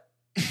butt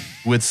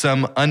with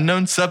some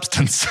unknown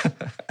substance.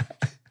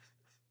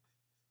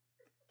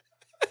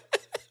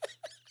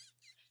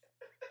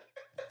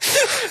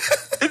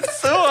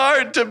 It's so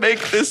hard to make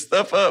this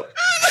stuff up.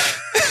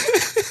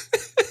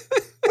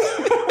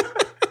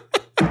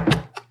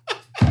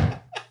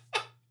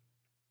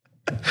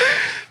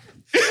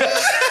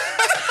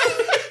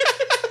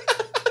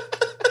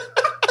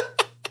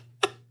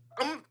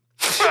 I'm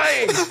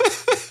crying.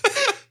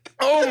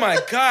 Oh my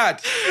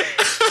God.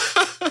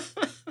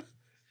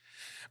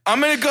 I'm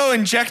going to go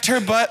inject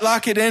her butt,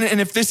 lock it in. And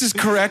if this is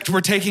correct,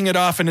 we're taking it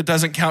off and it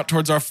doesn't count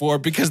towards our 4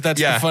 because that's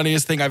Yeah. the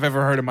funniest thing I've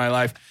ever heard in my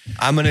life.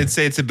 I'm going to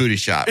say it's a booty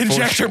shot. for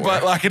Inject her sure.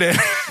 butt, lock it in.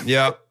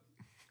 Yep.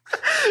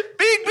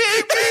 Bing,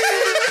 bing, bing.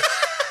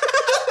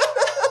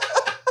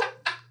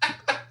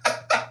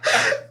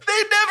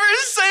 They never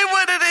say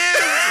what it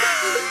is.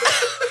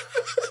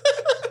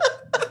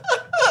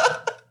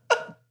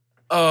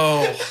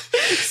 Oh.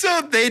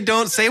 So they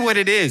don't say what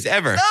it is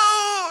ever. No.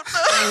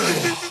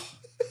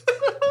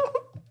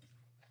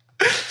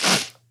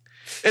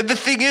 And the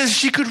thing is,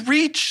 she could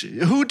reach.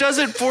 Who does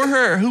it for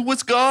her? Who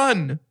was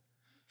gone?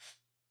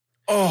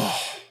 Oh.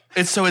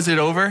 Is it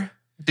over?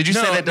 Did you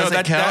say that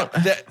doesn't count?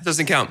 That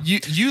doesn't count.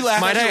 You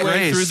laughed Might I your way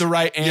raise- through the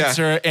right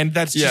answer, and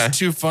that's just Yeah.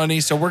 too funny.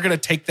 So we're going to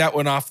take that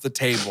one off the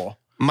table.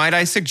 Might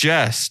I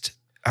suggest,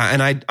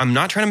 and I'm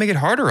not trying to make it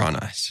harder on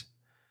us.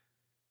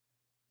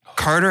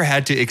 Carter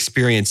had to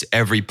experience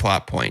every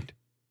plot point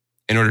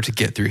in order to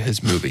get through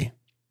his movie.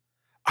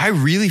 I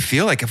really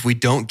feel like if we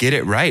don't get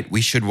it right,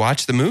 we should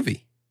watch the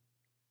movie.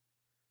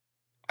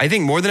 I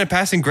think more than a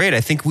passing grade,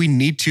 I think we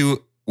need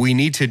to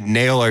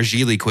nail our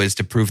Gigli quiz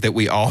to prove that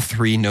we all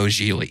 3 know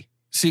Gigli.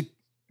 See,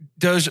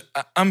 Doge,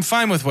 I'm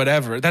fine with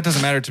whatever. That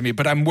doesn't matter to me.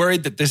 But I'm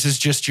worried that this is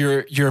just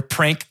your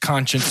prank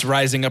conscience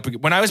rising up.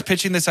 When I was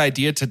pitching this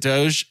idea to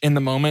Doge in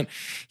the moment,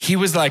 he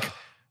was like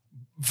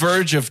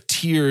verge of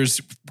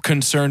tears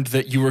concerned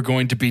that you were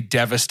going to be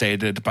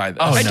devastated by this.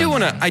 Oh, I no, do no,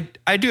 want to.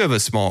 I do have a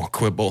small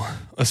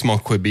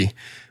quibby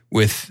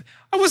with.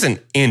 I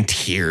wasn't in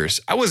tears.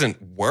 I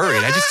wasn't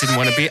worried. I just didn't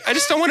want to be. I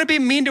just don't want to be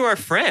mean to our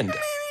friend.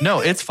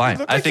 No, it's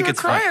fine. I think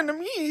it's fine. to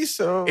me,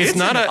 so It's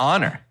not an a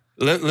honor.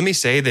 Let me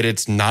say that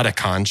it's not a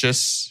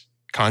conscience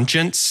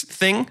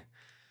thing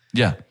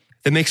Yeah.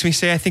 that makes me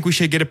say I think we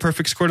should get a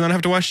perfect score to not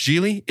have to watch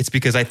Geely. It's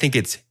because I think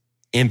it's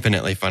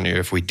infinitely funnier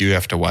if we do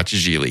have to watch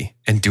Geely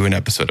and do an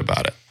episode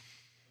about it.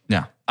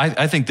 Yeah.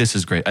 I think this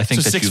is great. I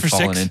think So that 6 you've for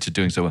fallen 6? into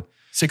doing so well.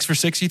 6 for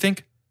 6, you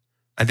think?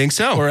 I think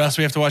so. Or else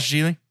we have to watch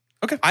Geely?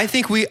 Okay. I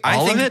think we.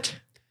 All think, of it?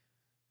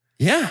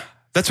 Yeah,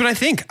 that's what I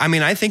think. I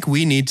mean, I think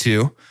we need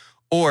to,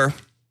 or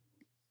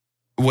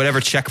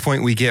whatever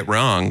checkpoint we get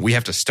wrong, we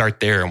have to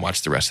start there and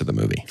watch the rest of the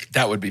movie.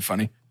 That would be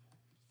funny.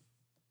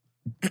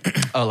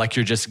 Oh, like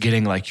you're just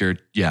getting like your,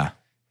 yeah.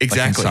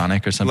 Exactly. Like in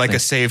Sonic or something. Like a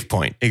save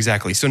point.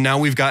 Exactly. So now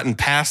we've gotten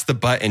past the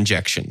butt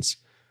injections.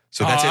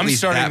 So that's at I'm least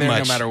starting that there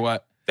much no matter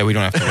what. that we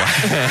don't have to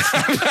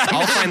watch.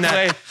 I'll find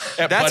that.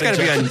 That's got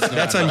to be on.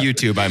 That's on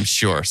YouTube, I'm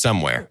sure,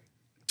 somewhere.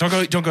 Don't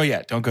go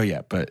yet. Don't go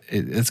yet. But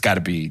it's got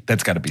to be.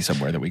 That's got to be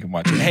somewhere that we can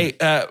watch it. Hey,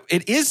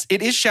 it is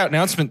shout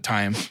announcement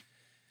time.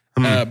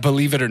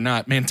 Believe it or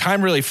not, man,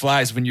 time really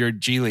flies when you're at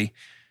Geely.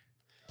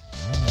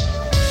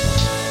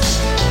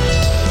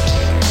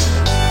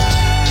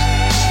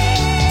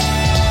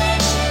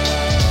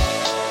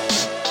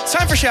 It's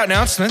time for shout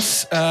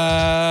announcements.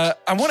 I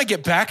want to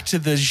get back to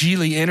the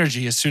Geely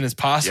energy as soon as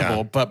possible.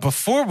 Yeah. But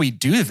before we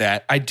do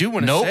that, I do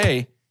want to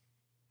say.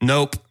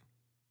 Nope.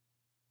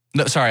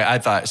 No, sorry. I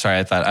thought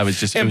I was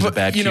just, it was a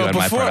bad cue on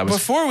my part.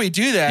 Before we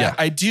do that, Yeah.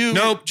 I do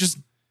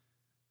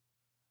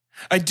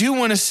I do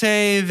want to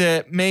say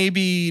that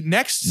maybe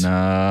next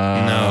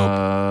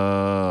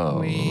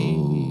No.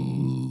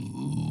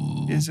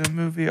 is a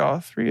movie all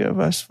three of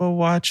us will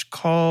watch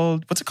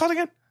called, what's it called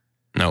again?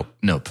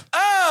 Nope.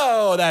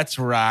 Oh, that's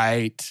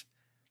right.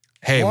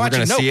 Hey, Watch we're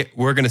gonna it. Nope. see it.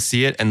 We're gonna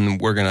see it, and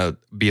we're gonna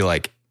be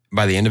like,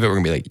 by the end of it, we're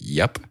gonna be like,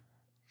 "Yep."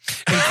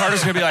 And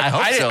Carter's going to be like, I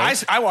hope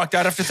so. I walked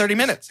out after 30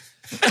 minutes.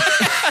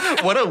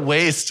 What a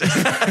waste.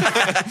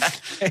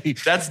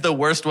 That's the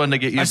worst one to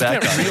get you I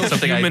back spent on. real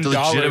Something I human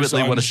dollars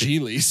legitimately on want to see.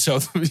 Geely, so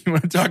you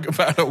want to talk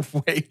about a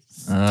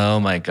waste. Oh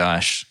my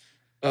gosh.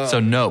 So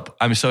nope.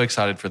 I'm so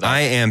excited for that.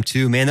 I am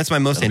too, man. That's my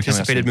most That'll be coming out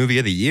anticipated soon. movie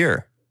of the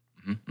year.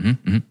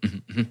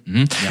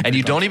 And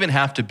you don't even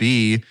have to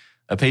be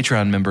a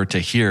Patreon member to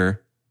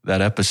hear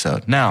that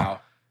episode. Now, Wow.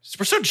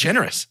 We're so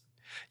generous.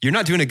 You're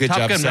not doing a good Top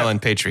job Gun selling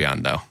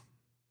Patreon, though.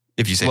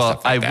 If you say well,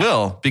 stuff like I that.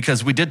 will,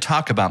 because we did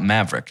talk about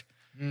Maverick.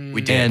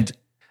 We did. And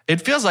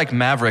it feels like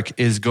Maverick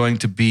is going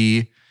to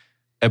be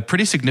a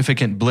pretty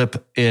significant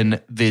blip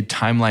in the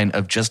timeline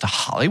of just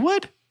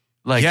Hollywood.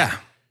 Like, yeah.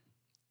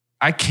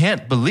 I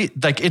can't believe,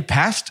 like, it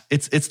passed.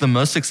 It's the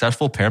most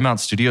successful Paramount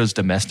Studios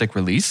domestic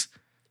release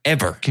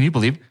Ever. Can you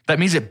believe that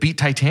means it beat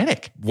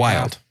Titanic?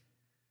 Wild.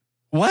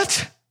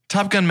 What?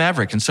 Top Gun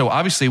Maverick. And so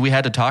obviously we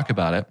had to talk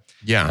about it,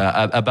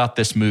 about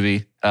this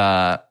movie.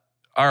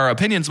 Our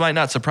opinions might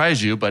not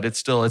surprise you, but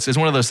it's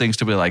one of those things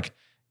to be like,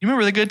 you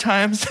remember the good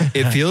times?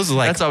 It feels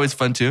like That's always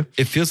fun too.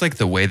 it feels like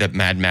the way that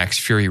Mad Max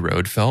Fury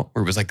Road felt,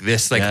 where it was like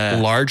this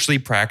largely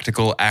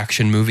practical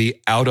action movie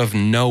out of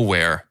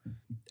nowhere.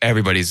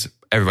 Everybody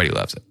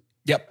loves it.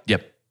 Yep.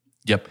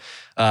 Yep.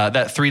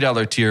 That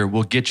 $3 tier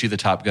will get you the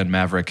Top Gun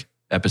Maverick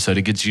episode.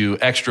 It gets you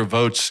extra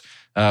votes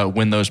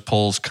when those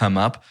polls come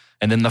up.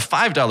 And then the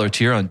 $5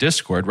 tier on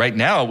Discord right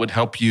now would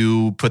help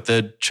you put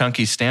the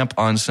chunky stamp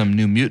on some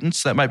New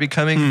Mutants that might be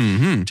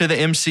coming to the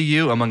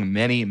MCU, among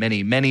many,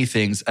 many, many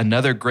things.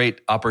 Another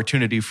great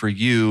opportunity for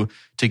you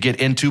to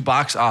get into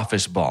Box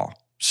Office Ball.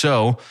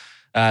 So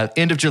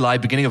end of July,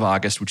 beginning of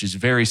August, which is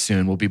very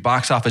soon, will be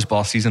Box Office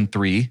Ball Season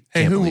 3.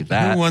 Hey, Can't who believe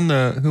that. won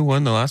the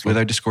last With one?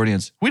 our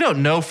Discordians. We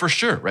don't know for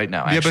sure right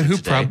now. Yeah, actually,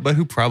 today. but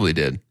who probably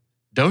did?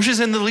 Doge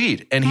is in the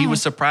lead, and he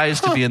was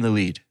surprised to be in the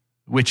lead,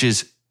 which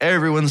is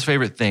everyone's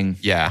favorite thing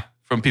Yeah.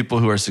 from people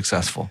who are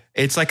successful.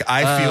 It's like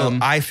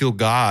I feel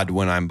God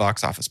when I'm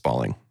box office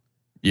balling.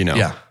 You know?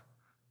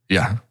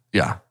 Yeah.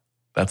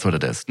 That's what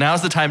it is.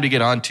 Now's the time to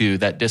get onto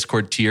that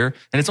Discord tier,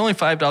 and it's only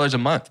 $5 a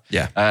month.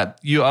 Yeah.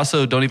 You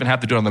also don't even have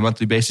to do it on a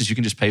monthly basis. You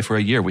can just pay for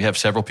a year. We have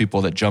several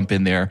people that jump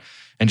in there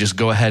and just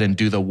go ahead and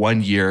do the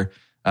 1 year,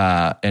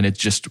 and it's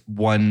just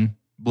one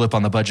blip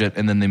on the budget,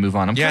 and then they move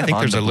on. I think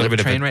there's a little bit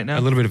of train right now.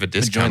 a little bit of a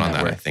discount enjoying on that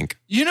that. word. I think.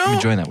 You I'm know,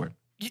 enjoying that word.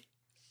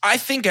 I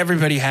think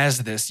everybody has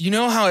this. You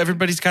know how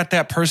everybody's got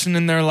that person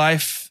in their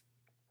life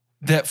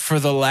that for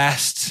the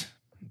last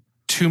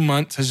 2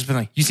 months has just been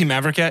like, you see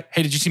Maverick yet?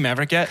 Hey, did you see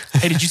Maverick yet?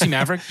 Hey, did you see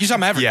Maverick? You saw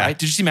Maverick, Yeah. right?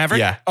 Did you see Maverick?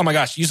 Yeah. Oh my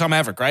gosh, you saw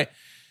Maverick, right?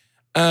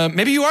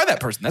 Maybe you are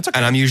that person. That's okay.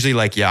 And I'm usually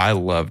like, yeah, I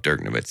love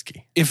Dirk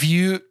Nowitzki. If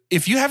you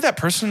have that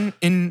person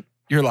in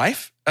your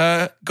life,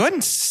 go ahead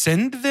and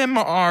send them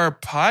our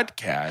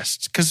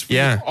podcast because we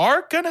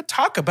are going to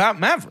talk about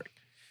Maverick.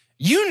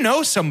 You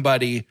know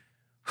somebody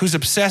who's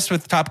obsessed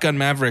with Top Gun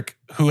Maverick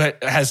who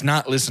has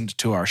not listened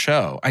to our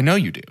show. I know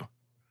you do.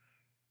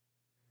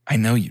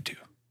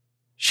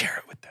 Share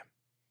it with them.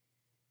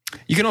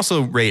 You can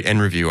also rate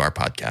and review our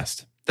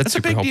podcast. That's a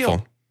super big helpful.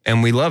 deal.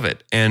 And we love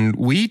it. And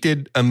we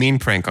did a mean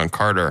prank on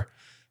Carter.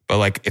 But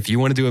like, if you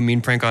want to do a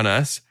mean prank on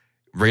us,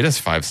 rate us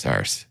 5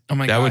 stars. Oh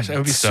my That gosh, that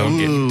would be so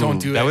good. good. Don't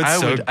do That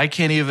it. would I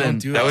can't even. Don't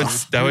do That would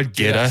Oh, that we'd would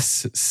get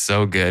us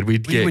so good.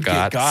 We'd We get would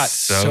got, get got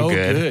so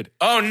good.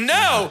 Oh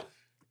no!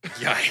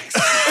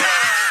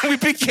 Yikes. We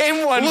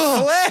became one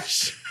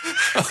flesh.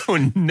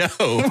 Oh no.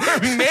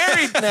 We're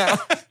married now.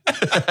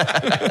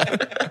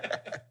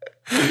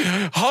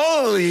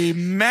 Holy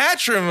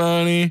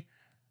matrimony.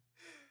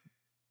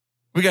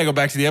 We gotta go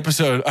back to the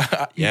episode.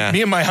 Yeah.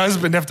 Me and my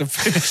husband have to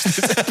finish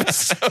this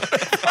episode of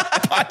our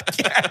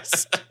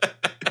podcast.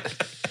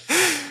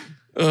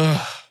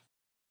 Ugh.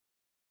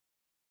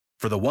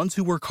 For the ones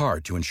who work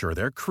hard to ensure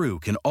their crew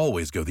can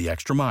always go the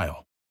extra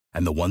mile,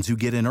 and the ones who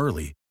get in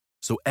early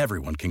so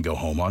everyone can go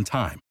home on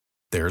time,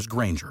 there's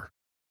Grainger,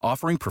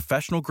 offering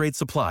professional-grade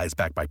supplies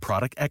backed by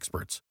product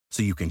experts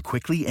so you can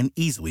quickly and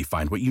easily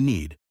find what you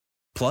need.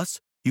 Plus,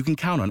 you can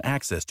count on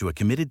access to a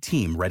committed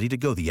team ready to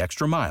go the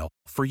extra mile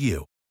for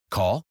you.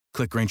 Call,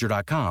 click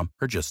Grainger.com,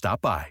 or just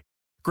stop by.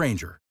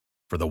 Grainger,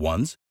 for the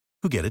ones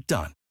who get it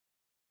done.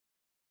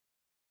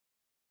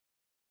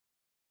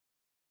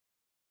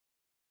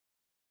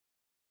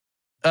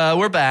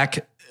 We're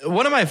back.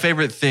 One of my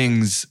favorite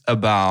things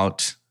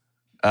about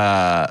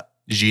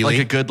Gigli? like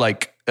a good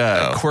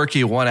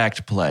quirky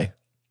one-act play,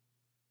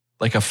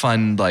 like a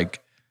fun like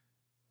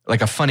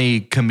a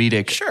funny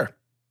comedic. Sure.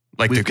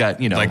 Like We've got,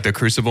 like the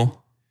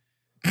Crucible.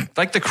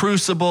 like the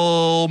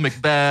Crucible,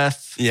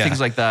 Macbeth, Yeah. things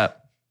like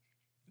that.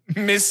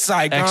 Miss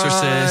Saigon.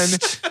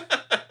 Exorcist.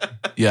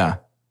 Yeah.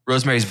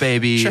 Rosemary's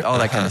Baby, Sure. all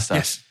that kind of stuff.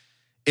 Yes.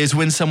 Is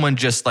when someone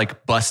just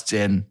like busts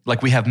in.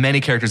 Like we have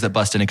many characters that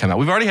bust in and come out.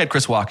 We've already had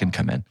Chris Walken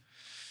come in.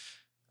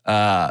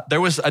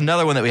 There was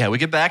another one that we had. We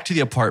get back to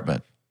the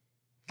apartment.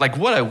 Like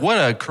what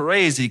a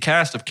crazy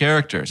cast of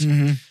characters.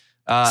 Mm-hmm.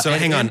 So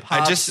And hang in on.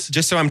 pops-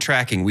 Just so I'm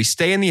tracking, we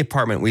stay in the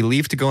apartment. We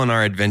leave to go on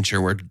our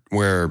adventure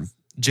where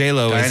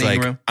J-Lo is Dining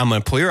like, room. I'm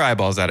going to pull your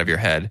eyeballs out of your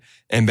head.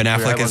 And Ben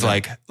Affleck eyeballs is out.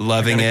 like,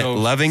 loving I it, gotta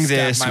go loving stab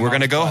this. my We're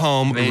going to mom's go butt.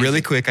 home Amazing.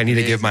 really quick. I need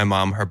to give Amazing. my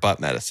mom her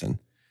butt medicine.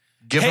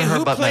 Give Hey, her her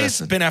who butt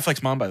plays medicine. Ben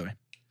Affleck's mom, by the way?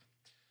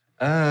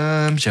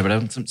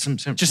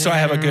 Just Just so I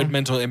have a good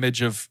mental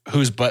image of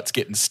whose butt's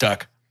getting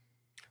stuck.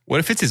 What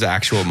if it's his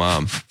actual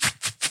mom?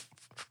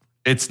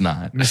 It's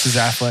not. Mrs.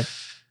 Affleck.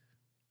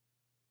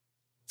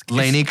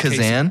 Lainey Casey.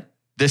 Kazan.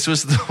 This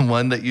was the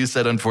one that you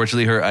said,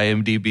 unfortunately, her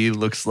IMDb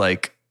looks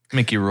like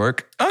Mickey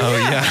Rourke. Oh,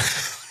 yeah.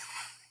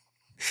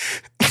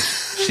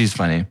 She's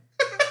funny.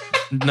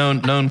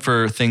 known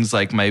for things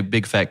like My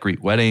Big Fat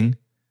Greek Wedding,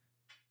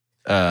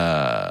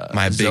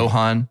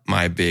 Zohan,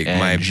 My big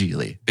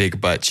Gigli. big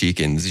butt cheek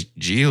and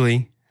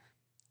Gigli.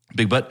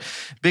 Big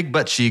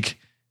butt cheek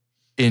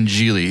in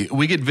Gigli.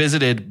 We get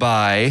visited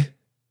by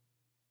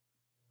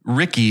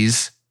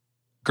Ricky's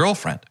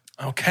girlfriend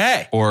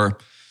Okay. or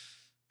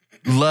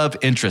love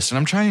interest, and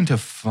I'm trying to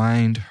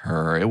find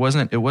her. It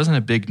wasn't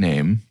a big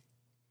name,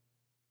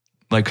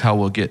 like how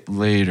we'll get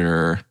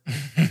later.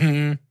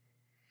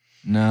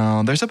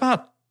 No, there's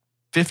about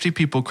 50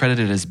 people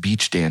credited as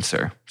beach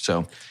dancer.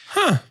 So,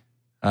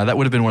 that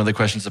would have been one of the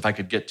questions if I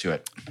could get to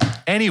it.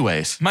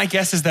 Anyways, My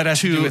guess is that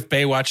has to do with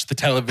Baywatch, the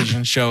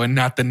television show, and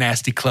not the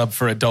nasty club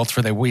for adults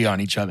where they wee on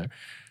each other.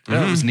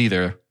 no, it was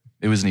neither.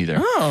 It was neither.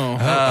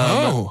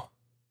 Oh.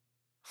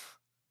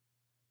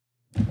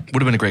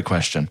 Would have been a great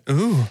question.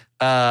 Ooh.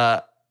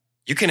 Uh,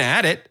 You can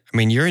add it. I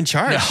mean, you're in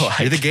charge.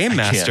 You're the game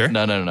master.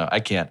 No,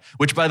 I can't.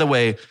 Which, by the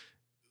way,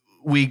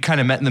 we kind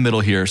of met in the middle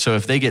here. So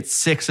if they get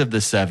 6 of the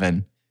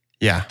 7,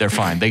 Yeah. they're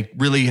fine. They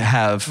really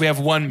have. We have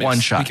one miss. One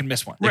shot. We can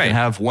miss one. They Right. can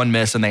have one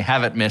miss, and they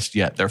haven't missed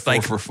yet. They're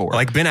 4 for 4.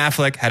 Like Ben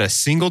Affleck had a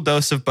single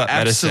dose of butt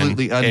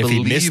Absolutely medicine. If he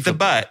missed the unbelievable.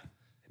 butt,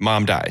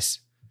 mom dies.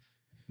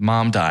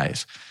 Mom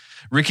dies.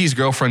 Ricky's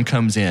girlfriend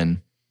comes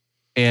in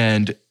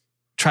and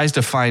tries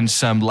to find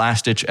some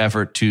last-ditch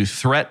effort to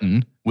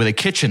threaten with a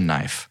kitchen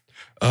knife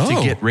to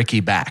get Ricky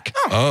back.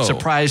 Oh.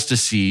 Surprised to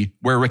see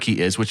where Ricky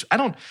is, which I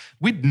don't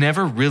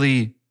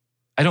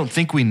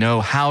think we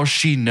know how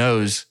she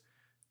knows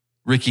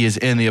Ricky is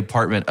in the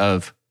apartment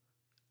of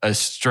a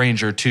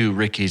stranger to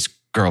Ricky's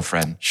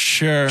girlfriend.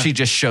 Sure. She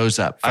just shows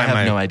up. I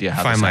have no idea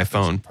how Find this my happens.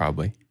 phone,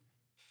 probably.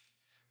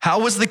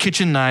 How was the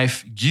kitchen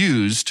knife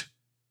used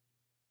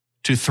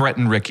to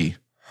threaten Ricky?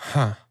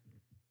 Huh.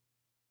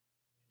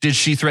 Did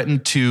she threaten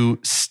to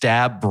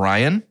stab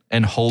Brian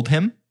and hold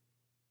him?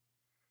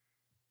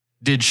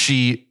 Did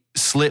she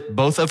slit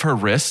both of her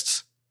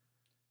wrists?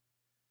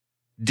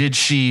 Did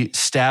she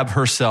stab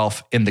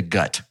herself in the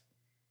gut?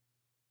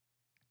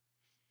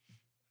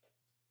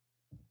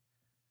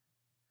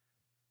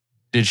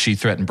 Did she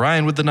threaten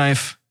Brian with the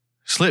knife,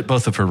 slit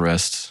both of her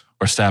wrists,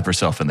 or stab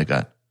herself in the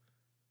gut?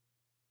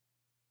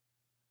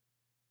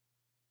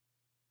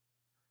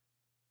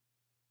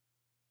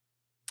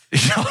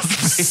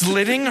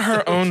 Slitting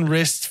her own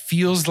wrist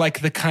feels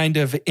like the kind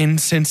of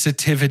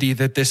insensitivity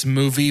that this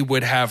movie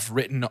would have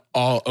written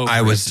all over I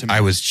it was to me. I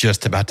was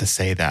just about to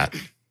say that.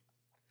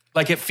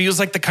 Like, it feels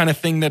like the kind of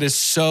thing that is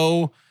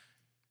so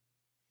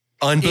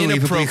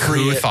Unbelievably, who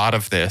Inappropriate. thought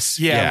of this?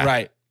 yeah,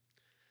 right.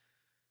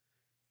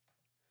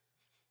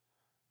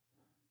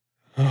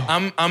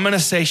 I'm gonna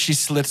say she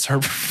slits her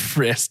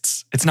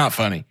wrists. It's not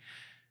funny.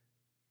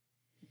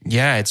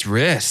 Yeah, it's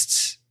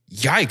wrists.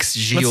 Yikes,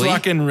 Gigli. Let's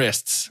lock in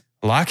wrists.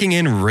 Locking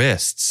in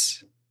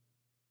wrists.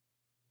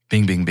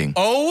 Bing, bing, bing.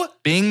 Oh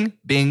Bing,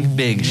 bing,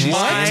 bing. She my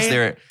stands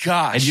there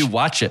gosh. and you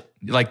watch it,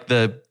 like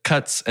the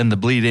cuts and the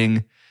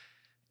bleeding.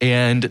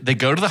 And they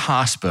go to the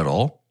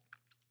hospital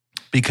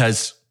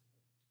because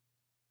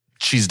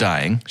she's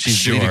dying.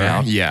 She's bleeding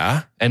out.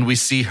 Yeah. And we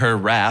see her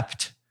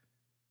wrapped.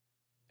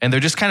 And they're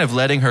just kind of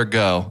letting her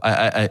go,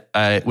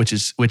 which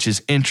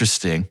is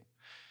interesting.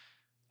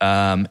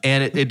 And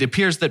it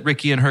appears that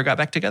Ricky and her got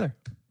back together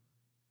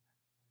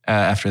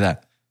after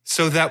that.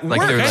 So that Like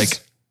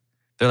works.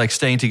 they're like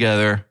staying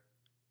together.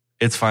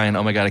 It's fine.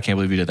 Oh my God, I can't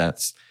believe you did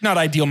that. Not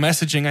ideal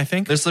messaging, I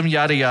think. There's some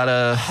yada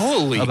yada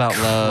Holy about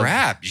love.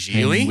 crap, and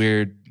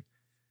Gigli.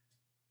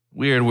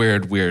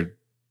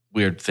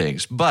 weird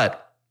things.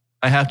 But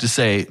I have to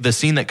say, the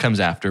scene that comes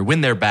after,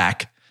 when they're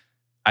back,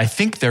 I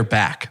think they're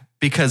back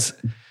because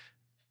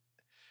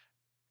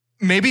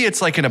maybe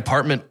it's like an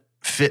apartment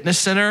fitness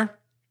center.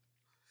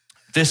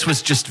 This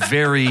was just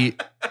very,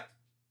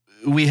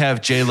 we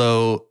have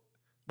J-Lo,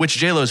 which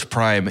J-Lo's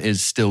prime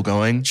is still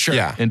going. Sure.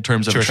 Yeah. In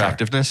terms of Sure.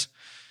 attractiveness.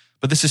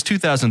 But this is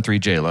 2003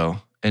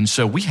 J-Lo. And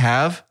so we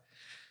have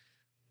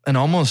an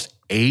almost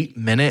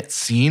 8-minute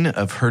scene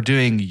of her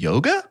doing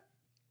yoga.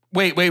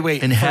 Wait.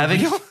 And For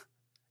having, real?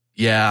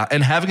 yeah,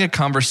 and having a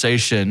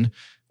conversation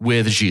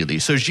with Gigli.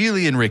 So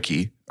Gigli and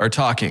Ricky are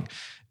talking.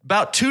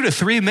 About 2 to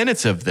 3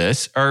 minutes of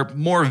this are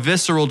more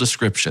visceral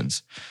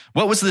descriptions.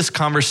 What was this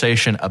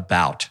conversation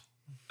about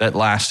that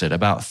lasted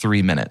about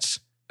 3 minutes?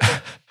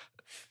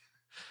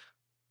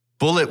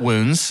 Bullet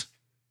wounds,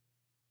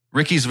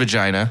 Ricky's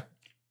vagina,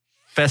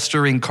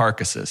 festering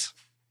carcasses.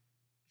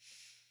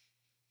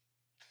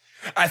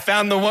 I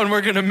found the one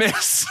we're gonna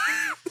miss.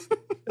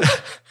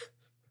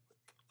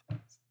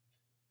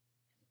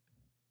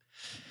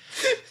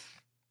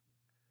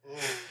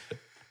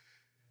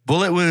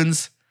 Bullet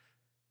wounds.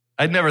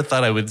 I never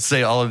thought I would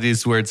say all of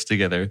these words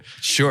together.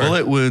 Sure.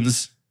 Bullet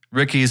wounds,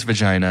 Ricky's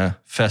vagina,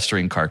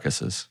 festering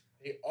carcasses.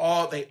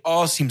 They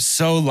all seem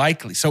so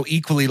likely, so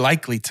equally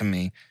likely to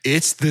me.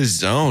 It's the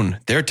zone.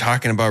 They're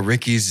talking about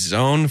Ricky's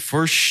zone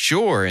for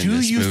sure in Do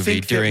this you movie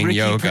think during that Ricky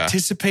yoga.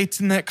 participates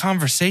in that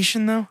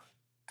conversation, though?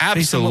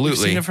 Based on what we've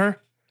Absolutely. seen of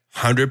her?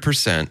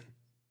 100%.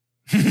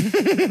 Hey,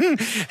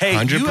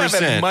 you have a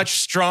 100%. much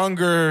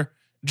stronger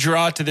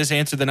draw to this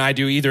answer than I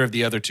do either of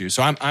the other two.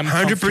 So I'm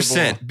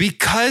 100%.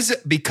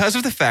 Because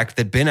of the fact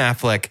that Ben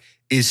Affleck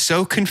is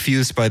so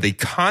confused by the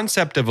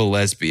concept of a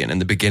lesbian in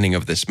the beginning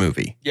of this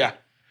movie. Yeah.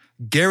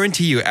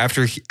 Guarantee you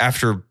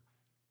after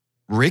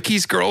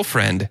Ricky's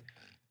girlfriend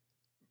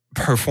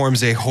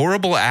performs a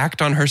horrible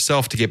act on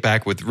herself to get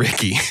back with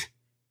Ricky,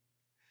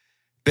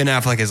 Ben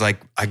Affleck is like,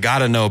 I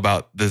gotta know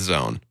about the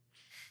zone.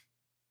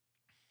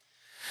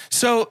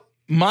 So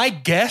my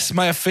guess,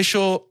 my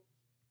official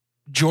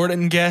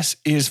Jordan guess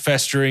is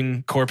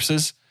festering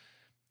corpses.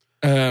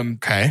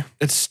 Okay.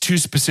 It's too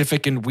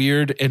specific and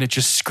weird, and it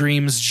just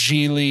screams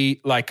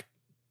Gigli, like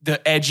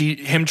the edgy,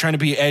 him trying to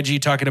be edgy,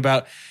 talking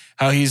about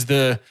how he's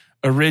the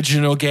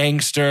original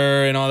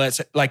gangster and all that.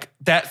 Like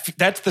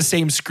that's the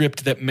same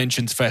script that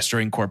mentions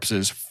festering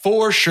corpses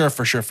for sure. I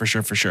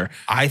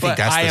think But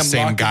that's I the am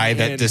same locking guy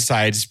that in-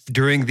 decides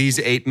during these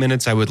 8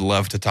 minutes, I would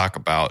love to talk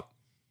about.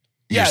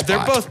 your Yeah, they're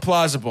spot. both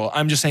plausible.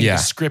 I'm just saying Yeah.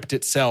 the script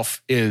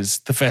itself is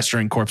the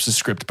festering corpses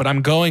script, but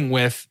I'm going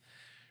with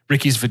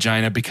Ricky's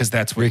vagina because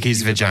that's what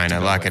Ricky's you would like vagina, to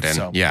go lock with. it in.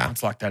 So Yeah.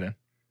 let's lock that in.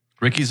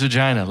 Ricky's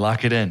vagina,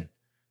 lock it in.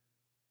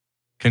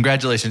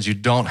 Congratulations, you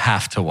don't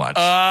have to watch.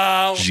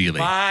 Oh Gigli.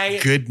 my!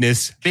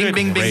 Goodness. Bing,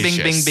 bing, bing, bing,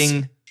 bing, gracious.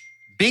 bing.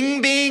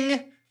 Bing,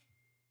 bing.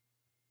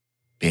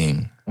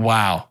 Bing.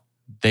 Wow.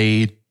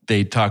 They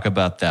talk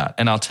about that.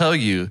 And I'll tell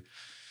you,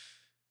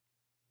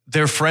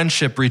 their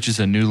friendship reaches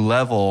a new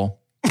level.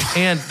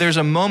 And there's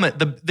a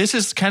moment, this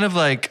is kind of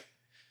like,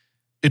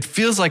 it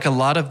feels like a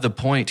lot of the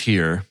point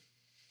here,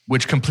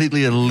 which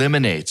completely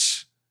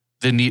eliminates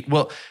the need.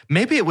 Well,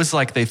 maybe it was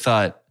like they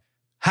thought,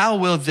 how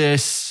will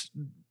this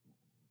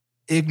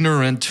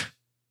ignorant,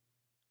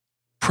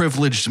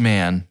 privileged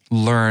man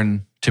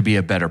learn to be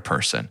a better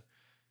person?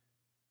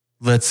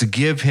 Let's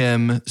give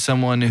him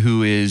someone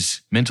who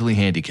is mentally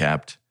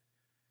handicapped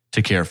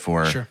to care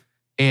for, Sure.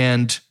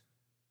 and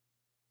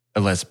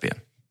a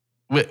lesbian,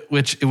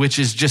 which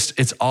is just,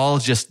 it's all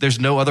just, there's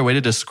no other way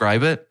to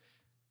describe it.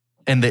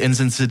 And the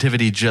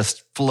insensitivity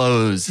just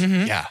flows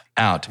Yeah.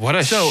 out. What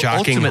a So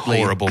shocking, ultimately-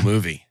 horrible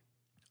movie.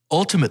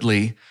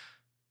 Ultimately,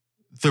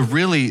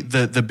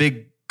 the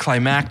big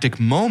climactic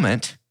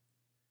moment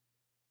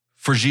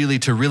for Gigli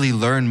to really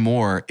learn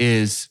more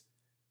is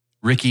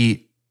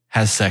Ricky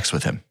has sex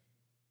with him.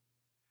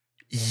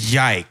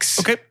 Yikes.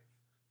 Okay.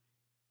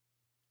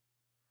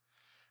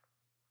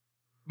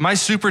 My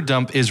super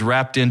dump is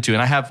wrapped into,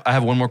 and I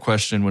have one more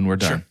question when we're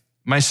done.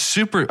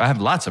 Sure. I have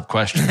lots of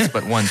questions,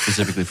 but one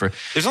specifically for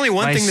There's only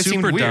one my thing that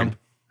seemed super weird.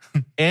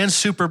 dump and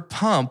super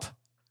pump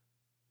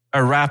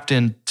are wrapped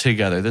in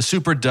together. The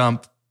super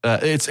dump,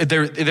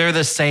 they're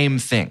the same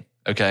thing.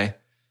 Okay,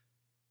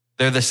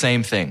 They're the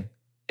same thing.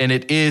 And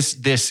it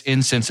is this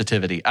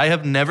insensitivity. I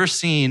have never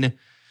seen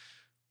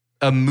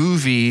a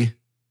movie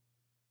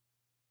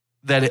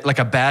like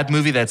a bad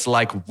movie that's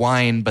like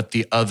wine, but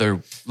the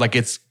other, like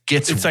it's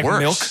worse. like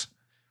milk?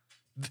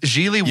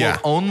 Gigli Yeah.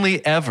 will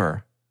only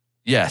ever,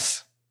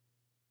 yes,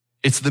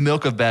 it's the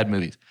milk of bad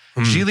movies.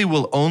 Gigli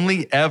will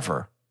only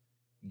ever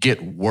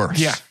get worse.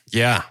 Yeah.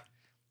 Yeah.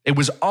 It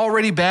was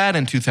already bad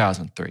in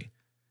 2003.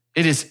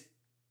 It is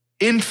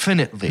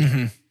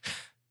infinitely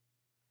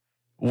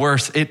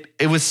worse.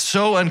 It was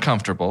so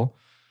uncomfortable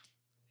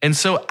and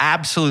so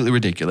absolutely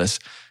ridiculous.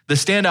 The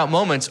standout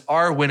moments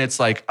are when it's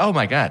like, oh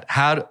my God,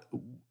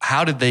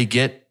 how did they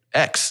get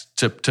X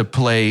to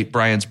play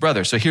Brian's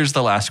brother? So here's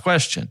the last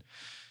question.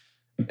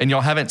 And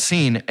y'all haven't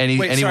seen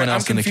anyone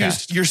else in the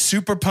cast. Your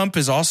super pump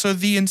is also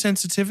the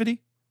insensitivity?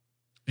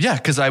 Yeah,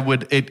 because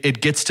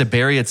it gets to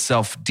bury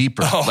itself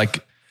deeper. Oh.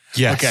 Like,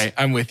 Yes. Okay,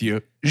 I'm with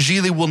you.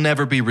 Gigli will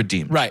never be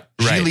redeemed. Right.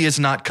 Gigli is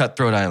not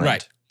Cutthroat Island.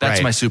 Right. That's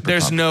Right. my super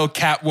There's pump. no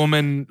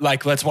Catwoman,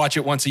 like, let's watch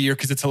it once a year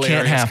because it's hilarious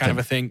Can't happen. kind of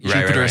a thing. Right,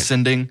 Jupiter right.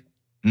 Ascending.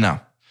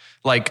 No.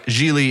 Like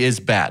Gigli is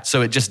bad.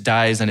 So it just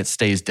dies and it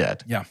stays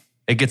dead. Yeah.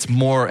 It gets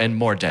more and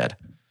more dead.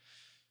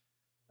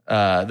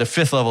 The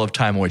fifth level of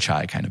Tai Moi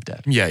Chai kind of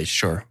dead. Yeah,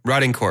 sure.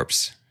 Rotting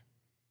corpse.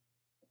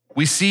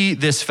 We see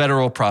this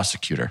federal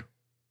prosecutor.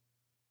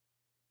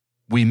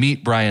 We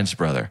meet Brian's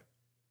brother.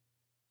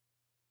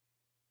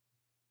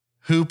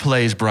 Who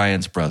plays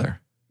Brian's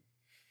brother?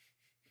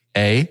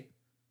 A,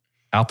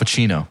 Al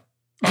Pacino.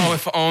 Oh,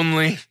 if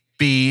only.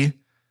 B,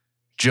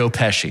 Joe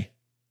Pesci.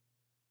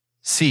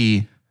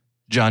 C,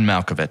 John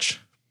Malkovich.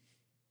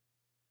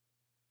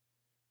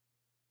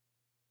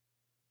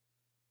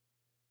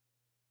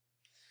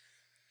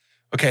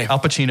 Okay. Al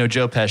Pacino,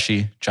 Joe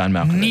Pesci, John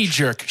Malkovich. Knee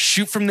jerk,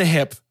 shoot from the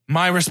hip.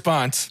 My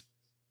response,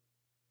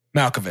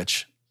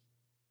 Malkovich.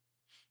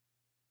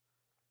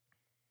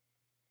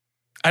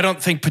 I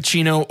don't think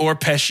Pacino or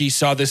Pesci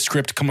saw this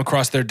script come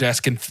across their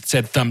desk and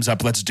said, thumbs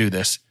up, let's do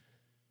this.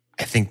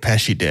 I think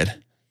Pesci did.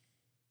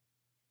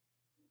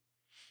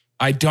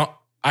 I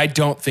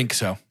don't think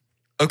so.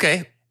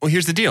 Okay. Well,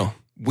 here's the deal.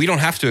 We don't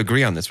have to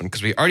agree on this one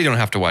because we already don't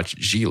have to watch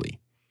Gigli.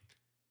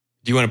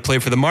 Do you want to play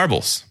for the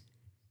marbles?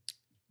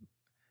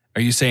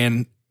 Are you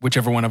saying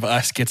whichever one of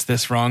us gets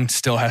this wrong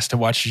still has to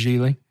watch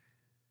Gigli?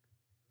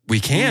 We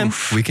can.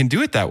 Oof. We can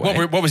do it that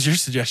way. What was your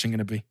suggestion going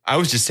to be? I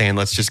was just saying,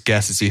 let's just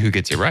guess and see who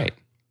gets it right.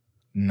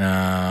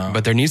 No.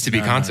 But there needs to be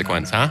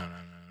consequence, huh?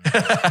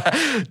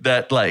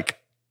 That like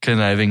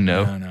conniving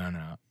no.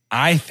 No.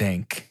 I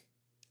think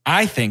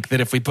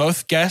that if we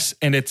both guess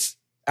and it's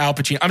Al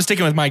Pacino, I'm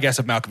sticking with my guess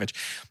of Malkovich.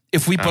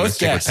 If we I'm gonna both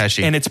stick with guess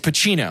Pesci. and it's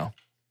Pacino,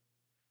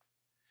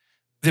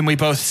 then we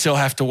both still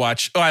have to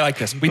watch. Oh, I like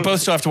this. We both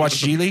still have to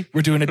watch Gigli.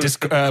 We're doing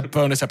a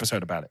bonus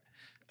episode about it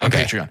on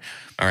Okay. Patreon.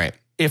 All right.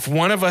 If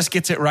one of us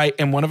gets it right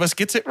and one of us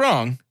gets it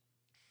wrong,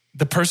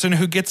 the person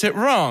who gets it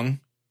wrong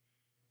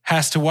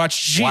has to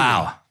watch Gigli.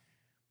 Wow.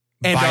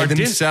 And By our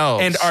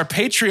themselves. and our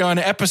Patreon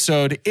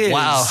episode is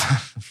Wow.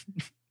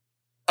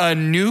 a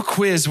new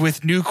quiz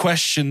with new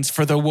questions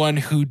for the one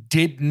who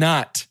did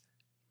not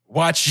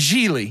watch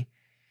Gigli.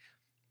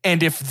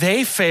 And if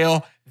they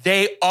fail,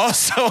 they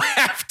also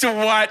have to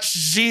watch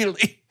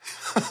Gigli.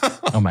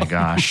 Oh my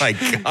gosh. My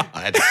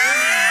God.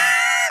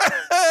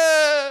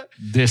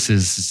 This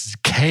is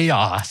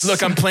chaos.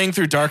 Look, I'm playing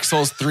through Dark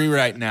Souls 3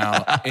 right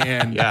now,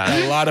 and Yeah.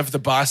 a lot of the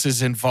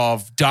bosses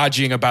involve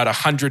dodging about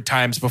 100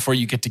 times before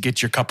you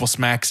get your couple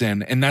smacks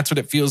in. And that's what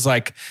it feels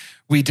like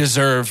we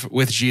deserve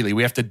with Gigli.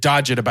 We have to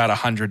dodge it about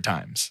 100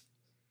 times.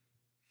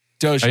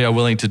 Doge, Are you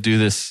willing to do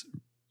this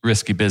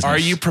risky business? are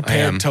you I am.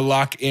 prepared to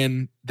lock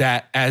in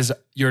that as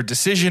your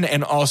decision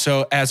and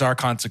also as our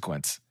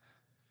consequence?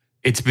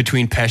 It's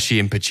between Pesci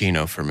and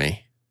Pacino for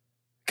me.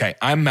 Okay,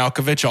 I'm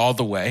Malkovich all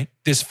the way.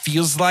 This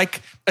feels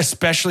like,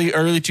 especially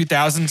early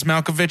 2000s,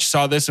 Malkovich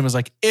saw this and was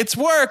like, it's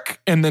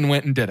work, and then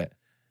went and did it.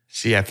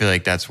 See, I feel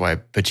like that's why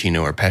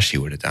Pacino or Pesci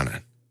would have done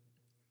it.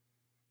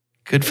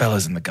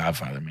 Goodfellas and The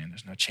Godfather, man,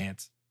 there's no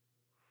chance.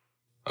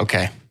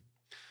 Okay.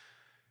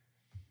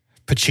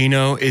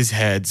 Pacino is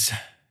heads.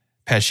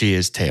 Pesci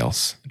is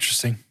tails.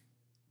 Interesting.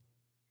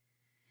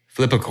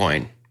 Flip a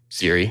coin,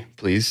 Siri,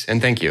 please.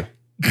 And thank you.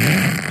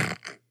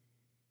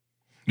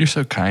 You're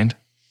so kind.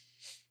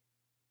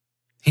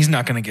 He's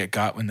not going to get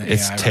got when the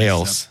It's AI rises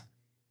tails. up.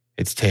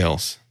 It's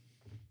tails.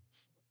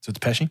 So it's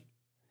Pesci?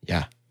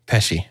 Yeah.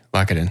 Pesci.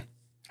 Lock it in.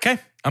 Okay,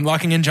 I'm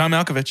locking in John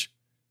Malkovich.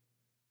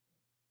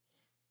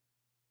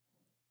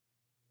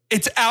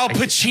 It's Al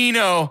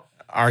Pacino.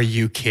 Are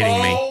you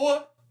kidding me?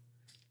 Oh,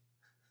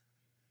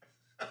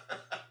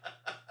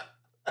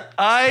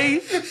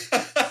 I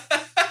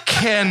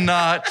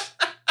cannot.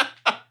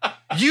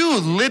 You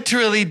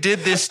literally did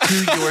this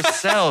to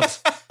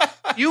yourselves.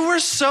 You were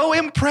so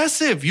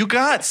impressive. You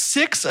got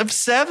 6 of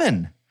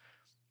 7.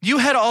 You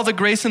had all the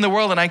grace in the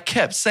world, and I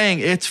kept saying,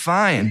 it's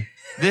fine.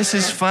 This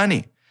is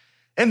funny.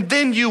 And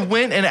then you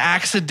went and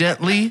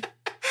accidentally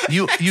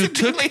You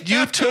took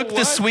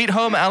the Sweet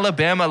Home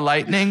Alabama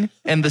lightning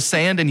and the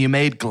sand and you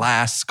made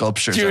glass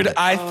sculptures. Dude, of it.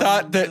 I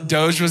thought that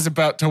Doge was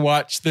about to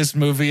watch this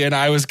movie and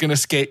I was going to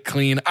skate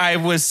clean. I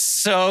was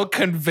so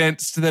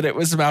convinced that it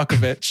was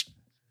Malkovich.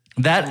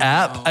 That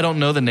app, I don't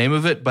know the name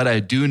of it, but I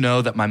do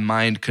know that my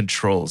mind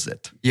controls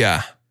it.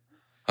 Yeah.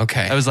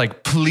 Okay. I was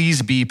like,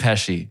 please be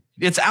Pesci.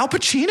 It's Al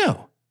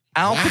Pacino.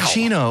 Al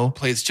Pacino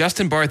plays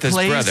Justin Bartha's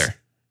plays brother.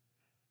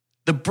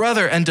 The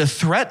brother, and to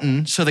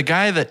threaten, so the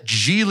guy that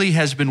Geely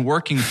has been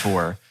working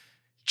for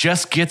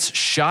just gets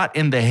shot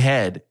in the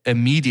head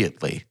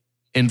immediately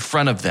in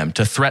front of them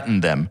to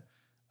threaten them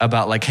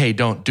about like, hey,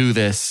 don't do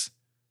this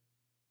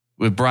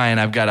with Brian.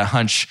 I've got a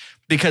hunch.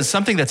 Because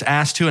something that's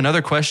asked too,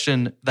 another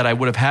question that I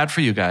would have had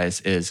for you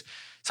guys is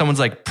someone's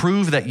like,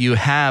 prove that you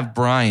have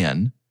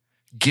Brian,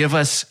 give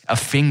us a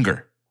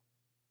finger.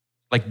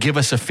 Like, give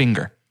us a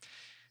finger.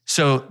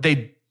 So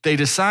they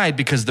decide,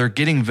 because they're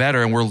getting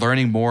better and we're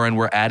learning more and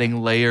we're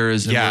adding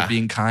layers and we're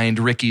being kind.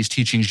 Ricky's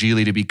teaching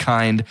Geely to be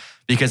kind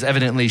because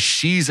evidently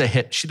she's a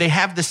hit. They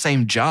have the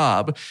same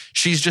job.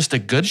 She's just a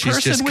good person.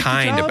 She's just with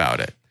kind the job. about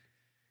it.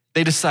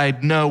 They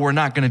decide, no, we're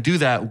not going to do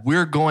that.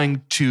 We're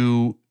going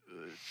to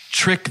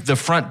trick the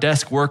front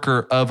desk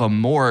worker of a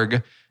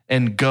morgue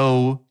and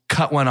go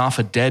cut one off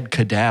a dead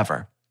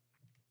cadaver.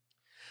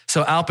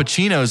 So Al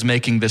Pacino's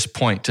making this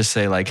point to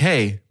say like,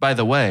 hey, by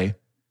the way,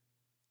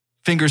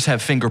 fingers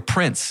have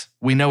fingerprints.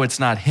 We know it's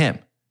not him.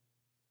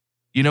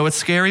 You know what's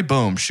scary?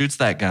 Boom, shoots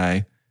that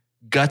guy.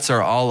 Guts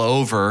are all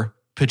over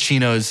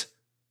Pacino's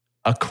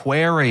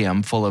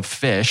aquarium full of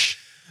fish.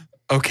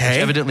 Okay. Which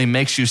evidently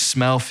makes you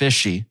smell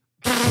fishy.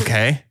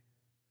 Okay.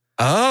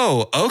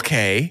 Oh,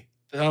 okay.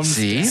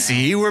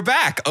 See, we're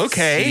back.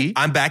 Okay. See?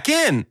 I'm back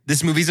in.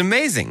 This movie's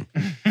amazing.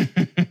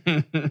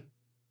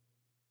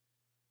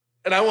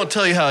 And I won't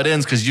tell you how it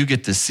ends because you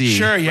get to see.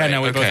 Sure, yeah, Right,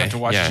 no, we both okay. have to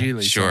watch Yeah,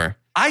 Geely. Sure.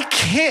 I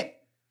can't.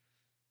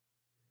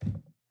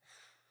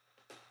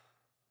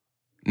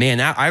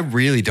 Man, I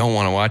really don't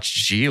want to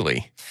watch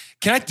Geely.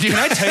 Can I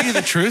tell you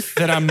the truth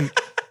that I'm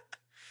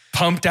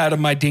pumped out of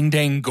my ding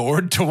dang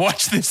gourd to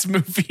watch this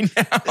movie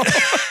now?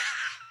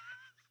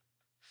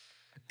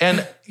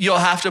 And you'll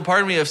have to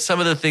pardon me if some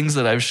of the things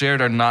that I've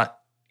shared are not,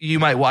 you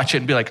might watch it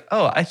and be like,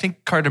 oh, I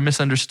think Carter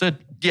misunderstood.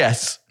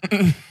 Yes.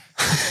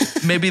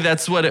 Maybe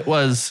that's what it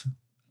was.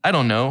 I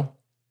don't know.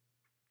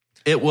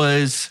 It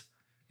was,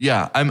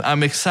 yeah,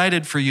 I'm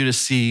excited for you to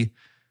see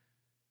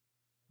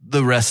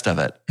the rest of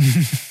it.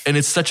 And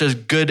it's such a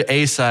good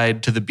A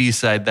side to the B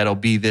side that'll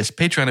be this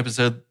Patreon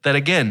episode that,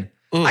 again,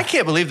 I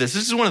can't believe this.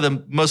 This is one of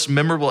the most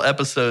memorable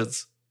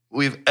episodes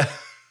we've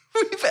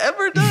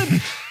ever done.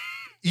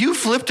 You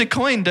flipped a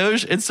coin,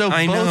 Doge, and so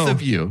I both know.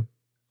 of you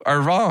are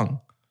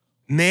wrong.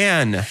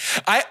 Man.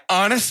 I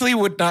honestly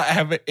would not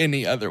have it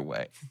any other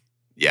way.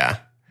 Yeah.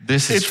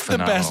 This is It's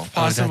phenomenal. the best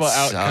possible that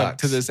outcome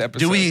sucks. to this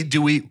episode. We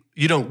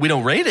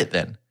don't rate it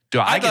then? Do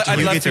I get to I'd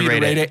rate love it? for you to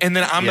rate it, and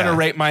then I'm going Yeah. to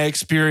rate my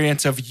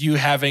experience of you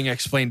having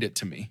explained it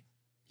to me.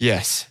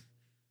 Yes.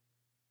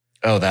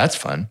 Oh, that's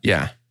fun.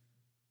 Yeah.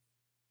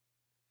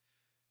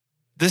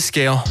 This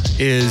scale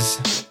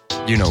is,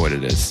 you know what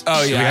it is.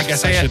 Oh Do we yeah, have to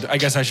say it? I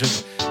guess I should.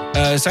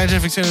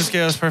 Scientific cinema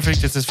scale is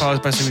perfect. It's as follows: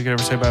 best thing we could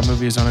ever say about a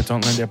movie is on it.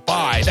 Don't lend it.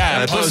 Buy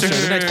that poster.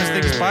 The next best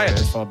thing is buy it.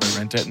 It's followed by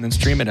rent it and then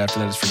stream it. After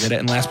that is forget it.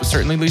 And last but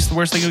certainly least, the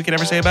worst thing we could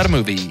ever say about a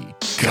movie: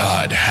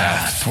 God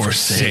hath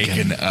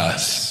forsaken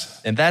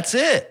us. And that's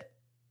it.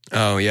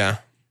 Oh, yeah.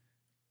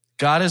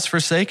 God has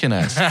forsaken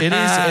us. It is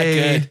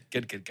a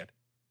good.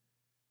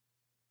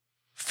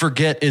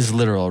 forget is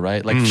literal,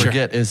 right? Like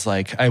forget is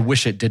like, I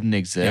wish it didn't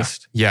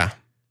exist, Yeah.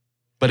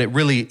 but it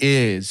really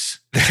is.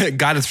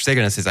 God has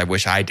forsaken us is I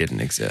wish I didn't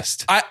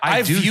exist.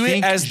 I do view it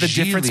think as the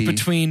difference Geely-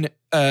 between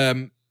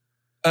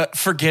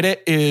forget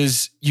it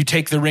is you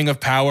take the ring of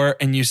power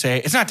and you say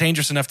it's not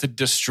dangerous enough to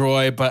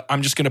destroy, but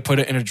I'm just going to put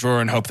it in a drawer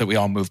and hope that we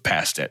all move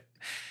past it.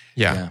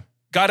 Yeah.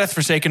 God hath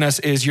forsaken us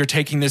is you're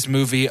taking this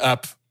movie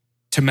up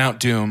to Mount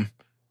Doom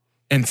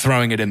and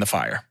throwing it in the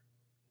fire.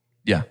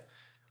 Yeah.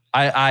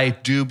 I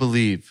do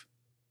believe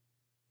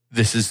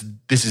this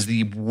is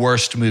the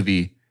worst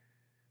movie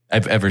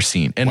I've ever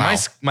seen. And Wow.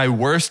 my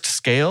worst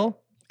scale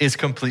is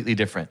completely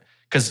different.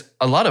 Because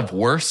a lot of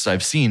worsts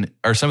I've seen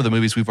are some of the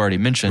movies we've already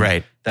mentioned.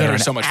 Right. That That are are an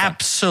so much fun.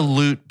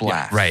 absolute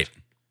blast. Right.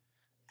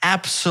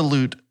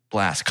 Absolute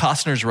blast.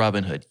 Costner's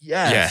Robin Hood.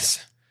 Yes.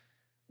 Yes.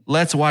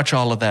 Let's watch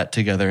all of that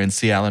together and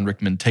see Alan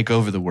Rickman take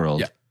over the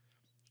world. Yeah.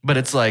 But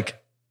it's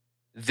like,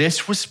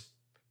 this was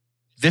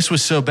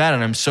so bad,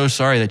 and I'm so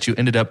sorry that you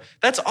ended up.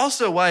 That's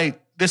also why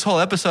this whole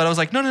episode, I was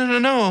like,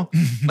 no.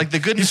 Like the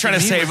goodness. He's trying to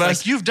of me save was us.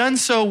 Like, you've done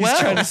so well. He's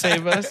trying to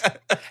save us.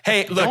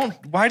 Hey, look,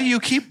 Why do you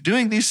keep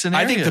doing these I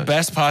scenarios? think the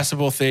best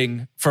possible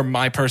thing for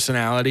my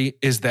personality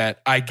is that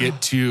I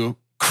get to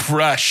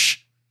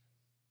crush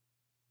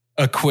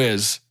a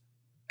quiz,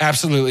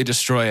 absolutely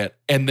destroy it,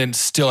 and then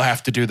still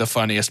have to do the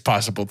funniest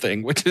possible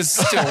thing, which is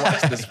still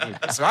watch this movie.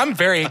 So I'm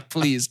very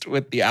pleased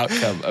with the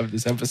outcome of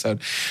this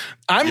episode.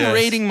 I'm Yes.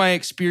 rating my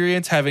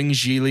experience having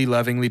Geely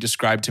lovingly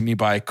described to me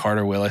by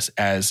Carter Willis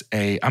as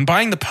I'm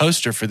buying the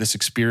poster for this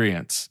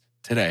experience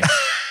today.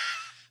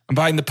 I'm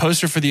buying the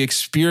poster for the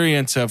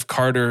experience of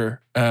Carter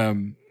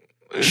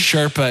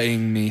Sherpaing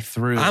me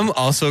through. I'm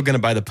also going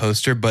to buy the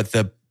poster, but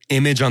the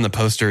image on the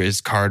poster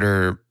is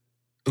Carter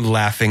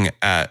laughing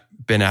at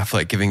Ben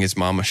Affleck giving his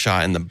mom a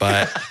shot in the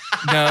butt.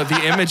 No,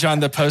 the image on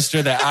the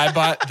poster that I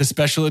bought, the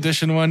special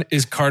edition one,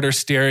 is Carter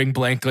staring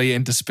blankly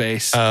into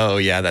space Oh,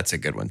 yeah, that's a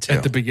good one too.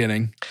 at the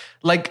beginning.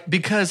 Like,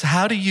 because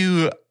how do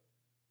you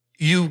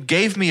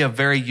gave me a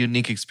very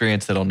unique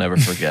experience that I'll never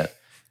forget.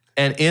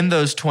 And in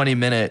those 20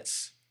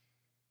 minutes,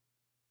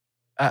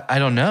 I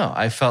don't know.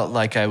 I felt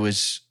like I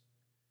was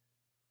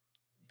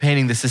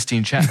painting the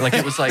Sistine Chapel. Like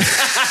it was like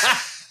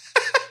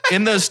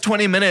in those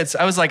 20 minutes,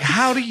 I was like,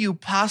 how do you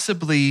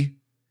possibly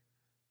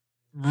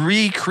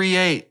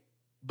recreate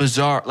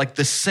bizarre, like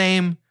the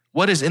same,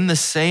 what is in the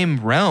same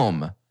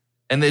realm?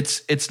 And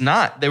it's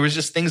not. There was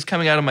just things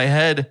coming out of my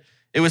head.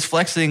 It was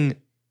flexing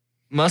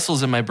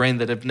muscles in my brain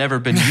that have never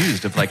been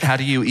used of like, how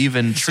do you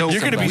even trick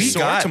You're going to be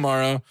somebody? sore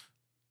tomorrow.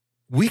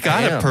 We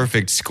got Damn. a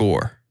perfect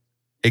score,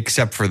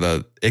 except for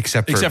the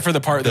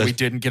part that the- we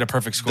didn't get a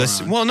perfect score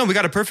on. Well, no, we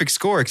got a perfect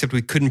score, except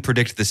we couldn't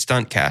predict the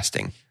stunt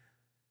casting.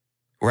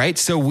 Right?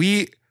 So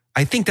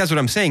I think that's what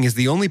I'm saying is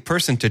the only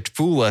person to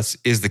fool us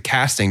is the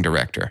casting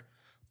director.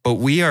 But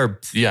we are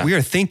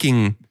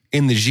thinking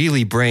in the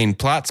Gigli brain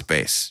plot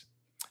space.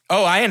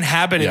 Oh,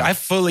 I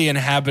fully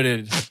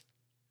inhabited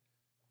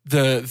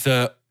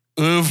the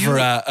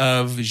oeuvre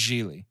of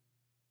Gigli.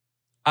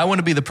 I want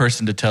to be the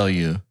person to tell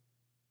you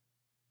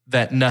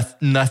that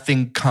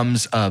nothing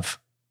comes of.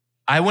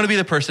 I want to be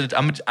the person.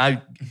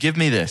 Give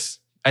me this.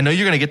 I know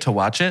you're going to get to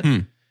watch it.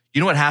 You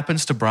know what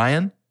happens to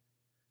Brian?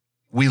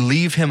 We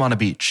leave him on a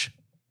beach.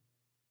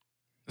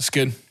 That's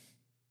good.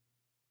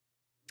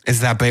 Is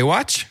that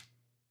Baywatch?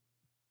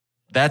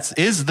 That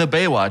is the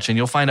Baywatch, and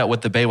you'll find out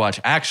what the Baywatch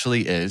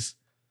actually is.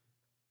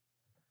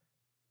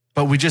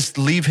 But we just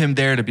leave him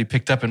there to be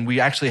picked up, and we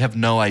actually have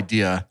no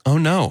idea Oh,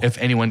 no. if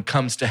anyone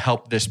comes to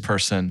help this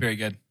person. Very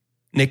good.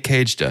 Nick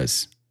Cage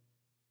does.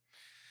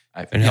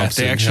 And Yeah, helps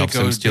they him, actually helps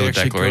him go steal the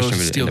Declaration of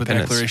steal the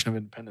Independence. Declaration of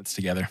Independence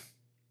together.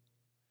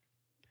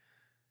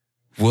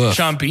 Woof.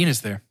 Sean Bean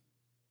is there.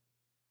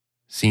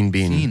 Scene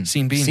Bean.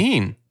 Scene Bean.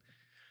 Scene.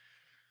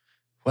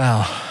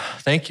 Wow.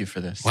 Thank you for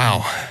this.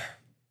 Wow.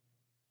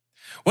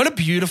 What a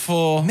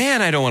beautiful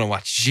Man, I don't want to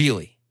watch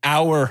Gigli.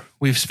 hour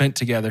we've spent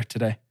together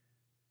today.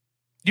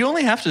 You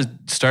only have to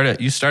start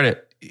it. You start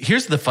it.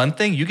 Here's the fun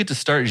thing. You get to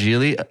start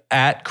Gigli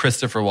at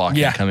Christopher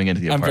Walken coming into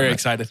the I'm apartment. very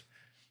excited.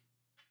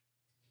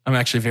 I'm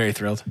actually very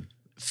thrilled.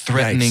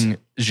 Threatening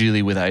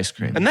Gigli with ice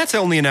cream. And that's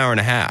only an hour and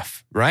a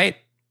half, right?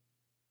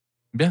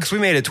 Yeah. Because we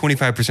made it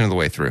 25% of the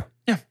way through.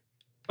 Yeah.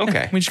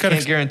 Okay. We just Can't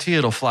got guarantee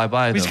it'll fly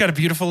by, we just though. got a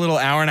beautiful little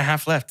hour and a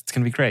half left. It's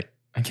going to be great.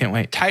 I can't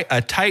wait.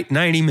 A tight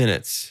 90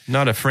 minutes,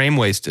 not a frame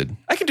wasted.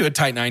 I can do a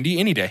tight 90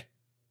 any day.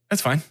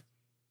 That's fine.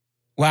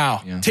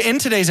 Wow. Yeah. To end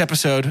today's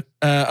episode,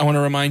 I want to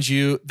remind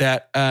you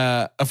that,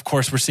 of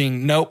course, we're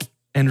seeing Nope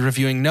and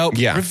reviewing Nope.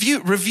 Yeah.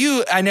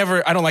 Review. I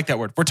don't like that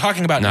word. We're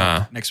talking about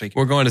Nope next week.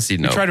 We're going to see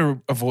We Nope. try to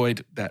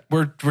avoid that.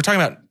 We're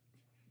talking about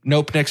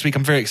Nope next week.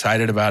 I'm very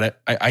excited about it.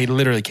 I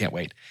literally can't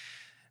wait.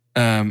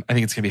 I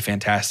think it's going to be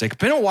fantastic.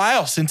 Been a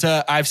while since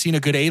I've seen a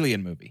good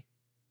Alien movie.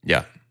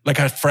 Yeah. Like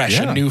a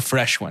Yeah. new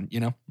fresh one, you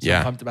know? So Yeah.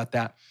 I'm pumped about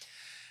that.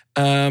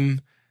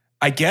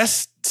 I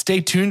guess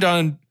stay tuned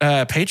on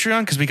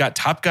Patreon because we got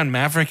Top Gun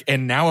Maverick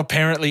and now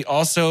apparently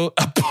also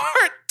a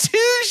part 2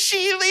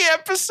 Gigli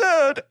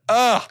episode.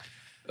 Ugh.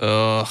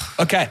 Ugh.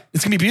 Okay.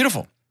 It's going to be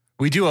beautiful.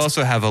 We do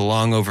also have a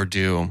long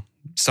overdue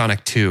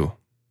Sonic 2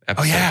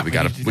 episode. yeah, We we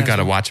got need to do to we that got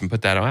to as well. watch and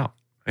put that out.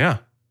 Yeah.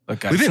 Look,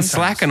 guys, We've been sometimes-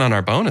 slacking on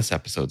our bonus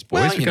episodes,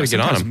 boys. Well, We you got know, to get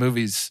on sometimes them.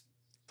 movies.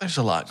 There's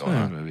a lot going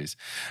on. Movies.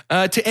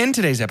 To end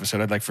today's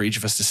episode, I'd like for each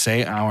of us to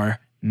say our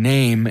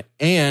name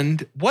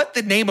and what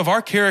the name of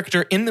our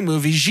character in the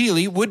movie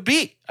Gigli would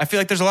be. I feel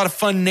like there's a lot of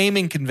fun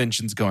naming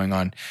conventions going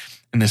on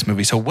in this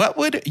movie. So what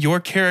would your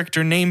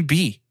character name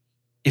be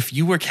if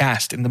you were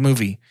cast in the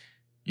movie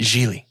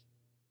Gigli?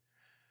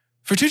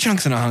 For Two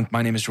Chunks and a Hunk,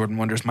 my name is Jordan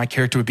Wonders. My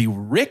character would be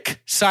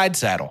Rick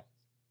Sidesaddle.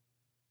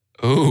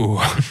 Ooh.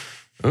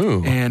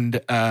 Ooh. And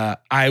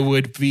I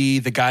would be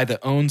the guy that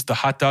owns the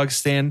hot dog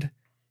stand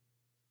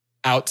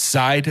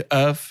outside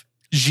of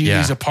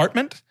Gigli's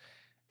apartment.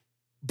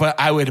 But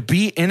I would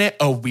be in it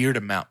a weird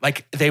amount.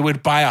 Like they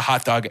would buy a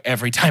hot dog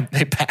every time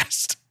they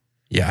passed.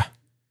 Yeah.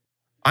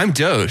 I'm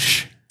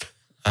Doge.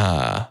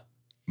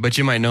 But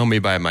you might know me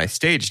by my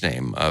stage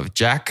name of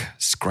Jack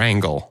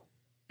Scrangle.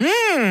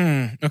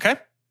 Okay.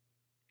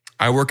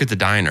 I work at the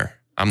diner.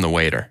 I'm the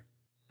waiter.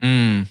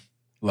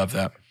 Love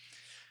that.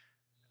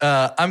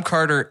 I'm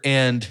Carter,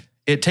 and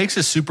it takes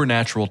a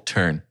supernatural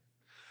turn.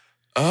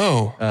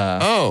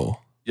 Oh.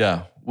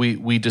 Yeah,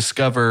 we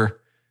discover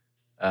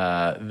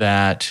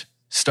that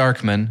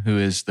Starkman, who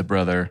is the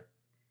brother,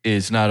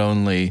 is not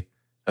only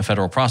a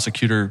federal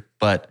prosecutor,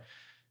 but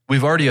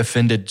we've already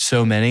offended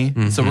so many.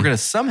 So we're going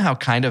to somehow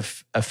kind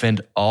of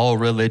offend all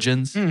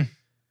religions. Good.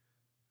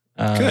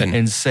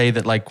 And say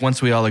that like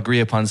once we all agree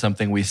upon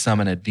something, we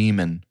summon a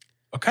demon.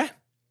 Okay.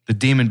 The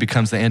demon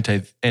becomes the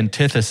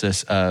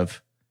antithesis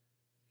of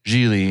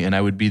Gili, and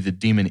I would be the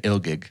demon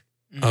Ilgig.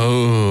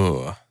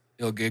 Oh.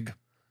 Ilgig.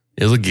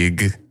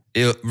 Ilgig.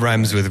 It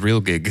rhymes with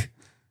real gig.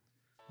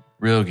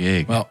 Real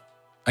gig. Well,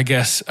 I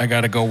guess I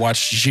got to go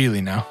watch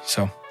Gili now.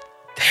 So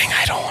Dang,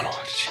 I don't want to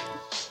watch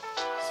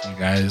it. see you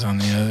guys on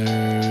the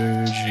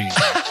other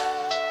Gili.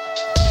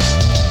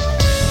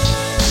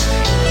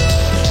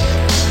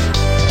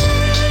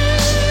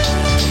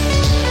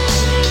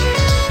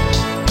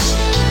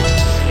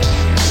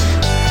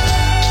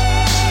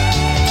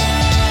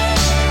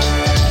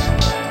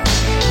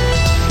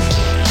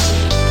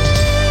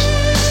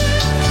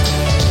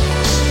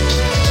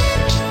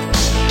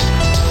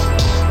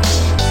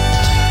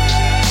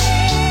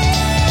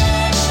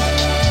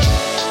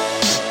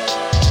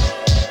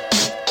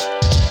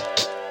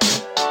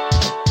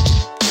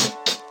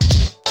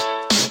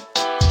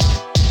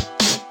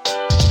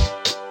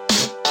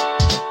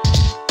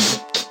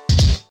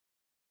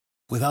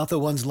 Without the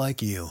ones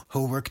like you,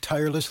 who work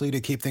tirelessly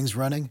to keep things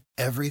running,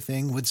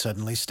 everything would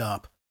suddenly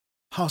stop.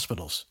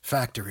 Hospitals,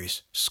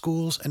 factories,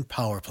 schools, and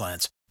power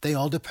plants, they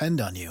all depend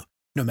on you.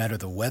 No matter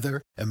the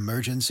weather,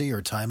 emergency,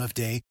 or time of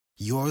day,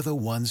 you're the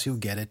ones who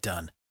get it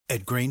done.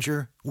 At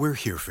Grainger, we're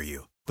here for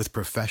you with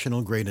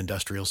professional-grade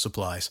industrial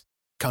supplies.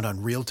 Count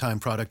on real-time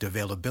product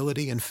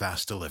availability and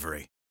fast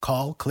delivery.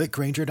 Call, click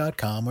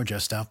Grainger.com, or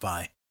just stop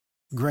by.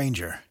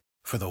 Grainger,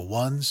 for the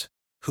ones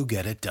who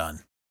get it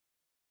done.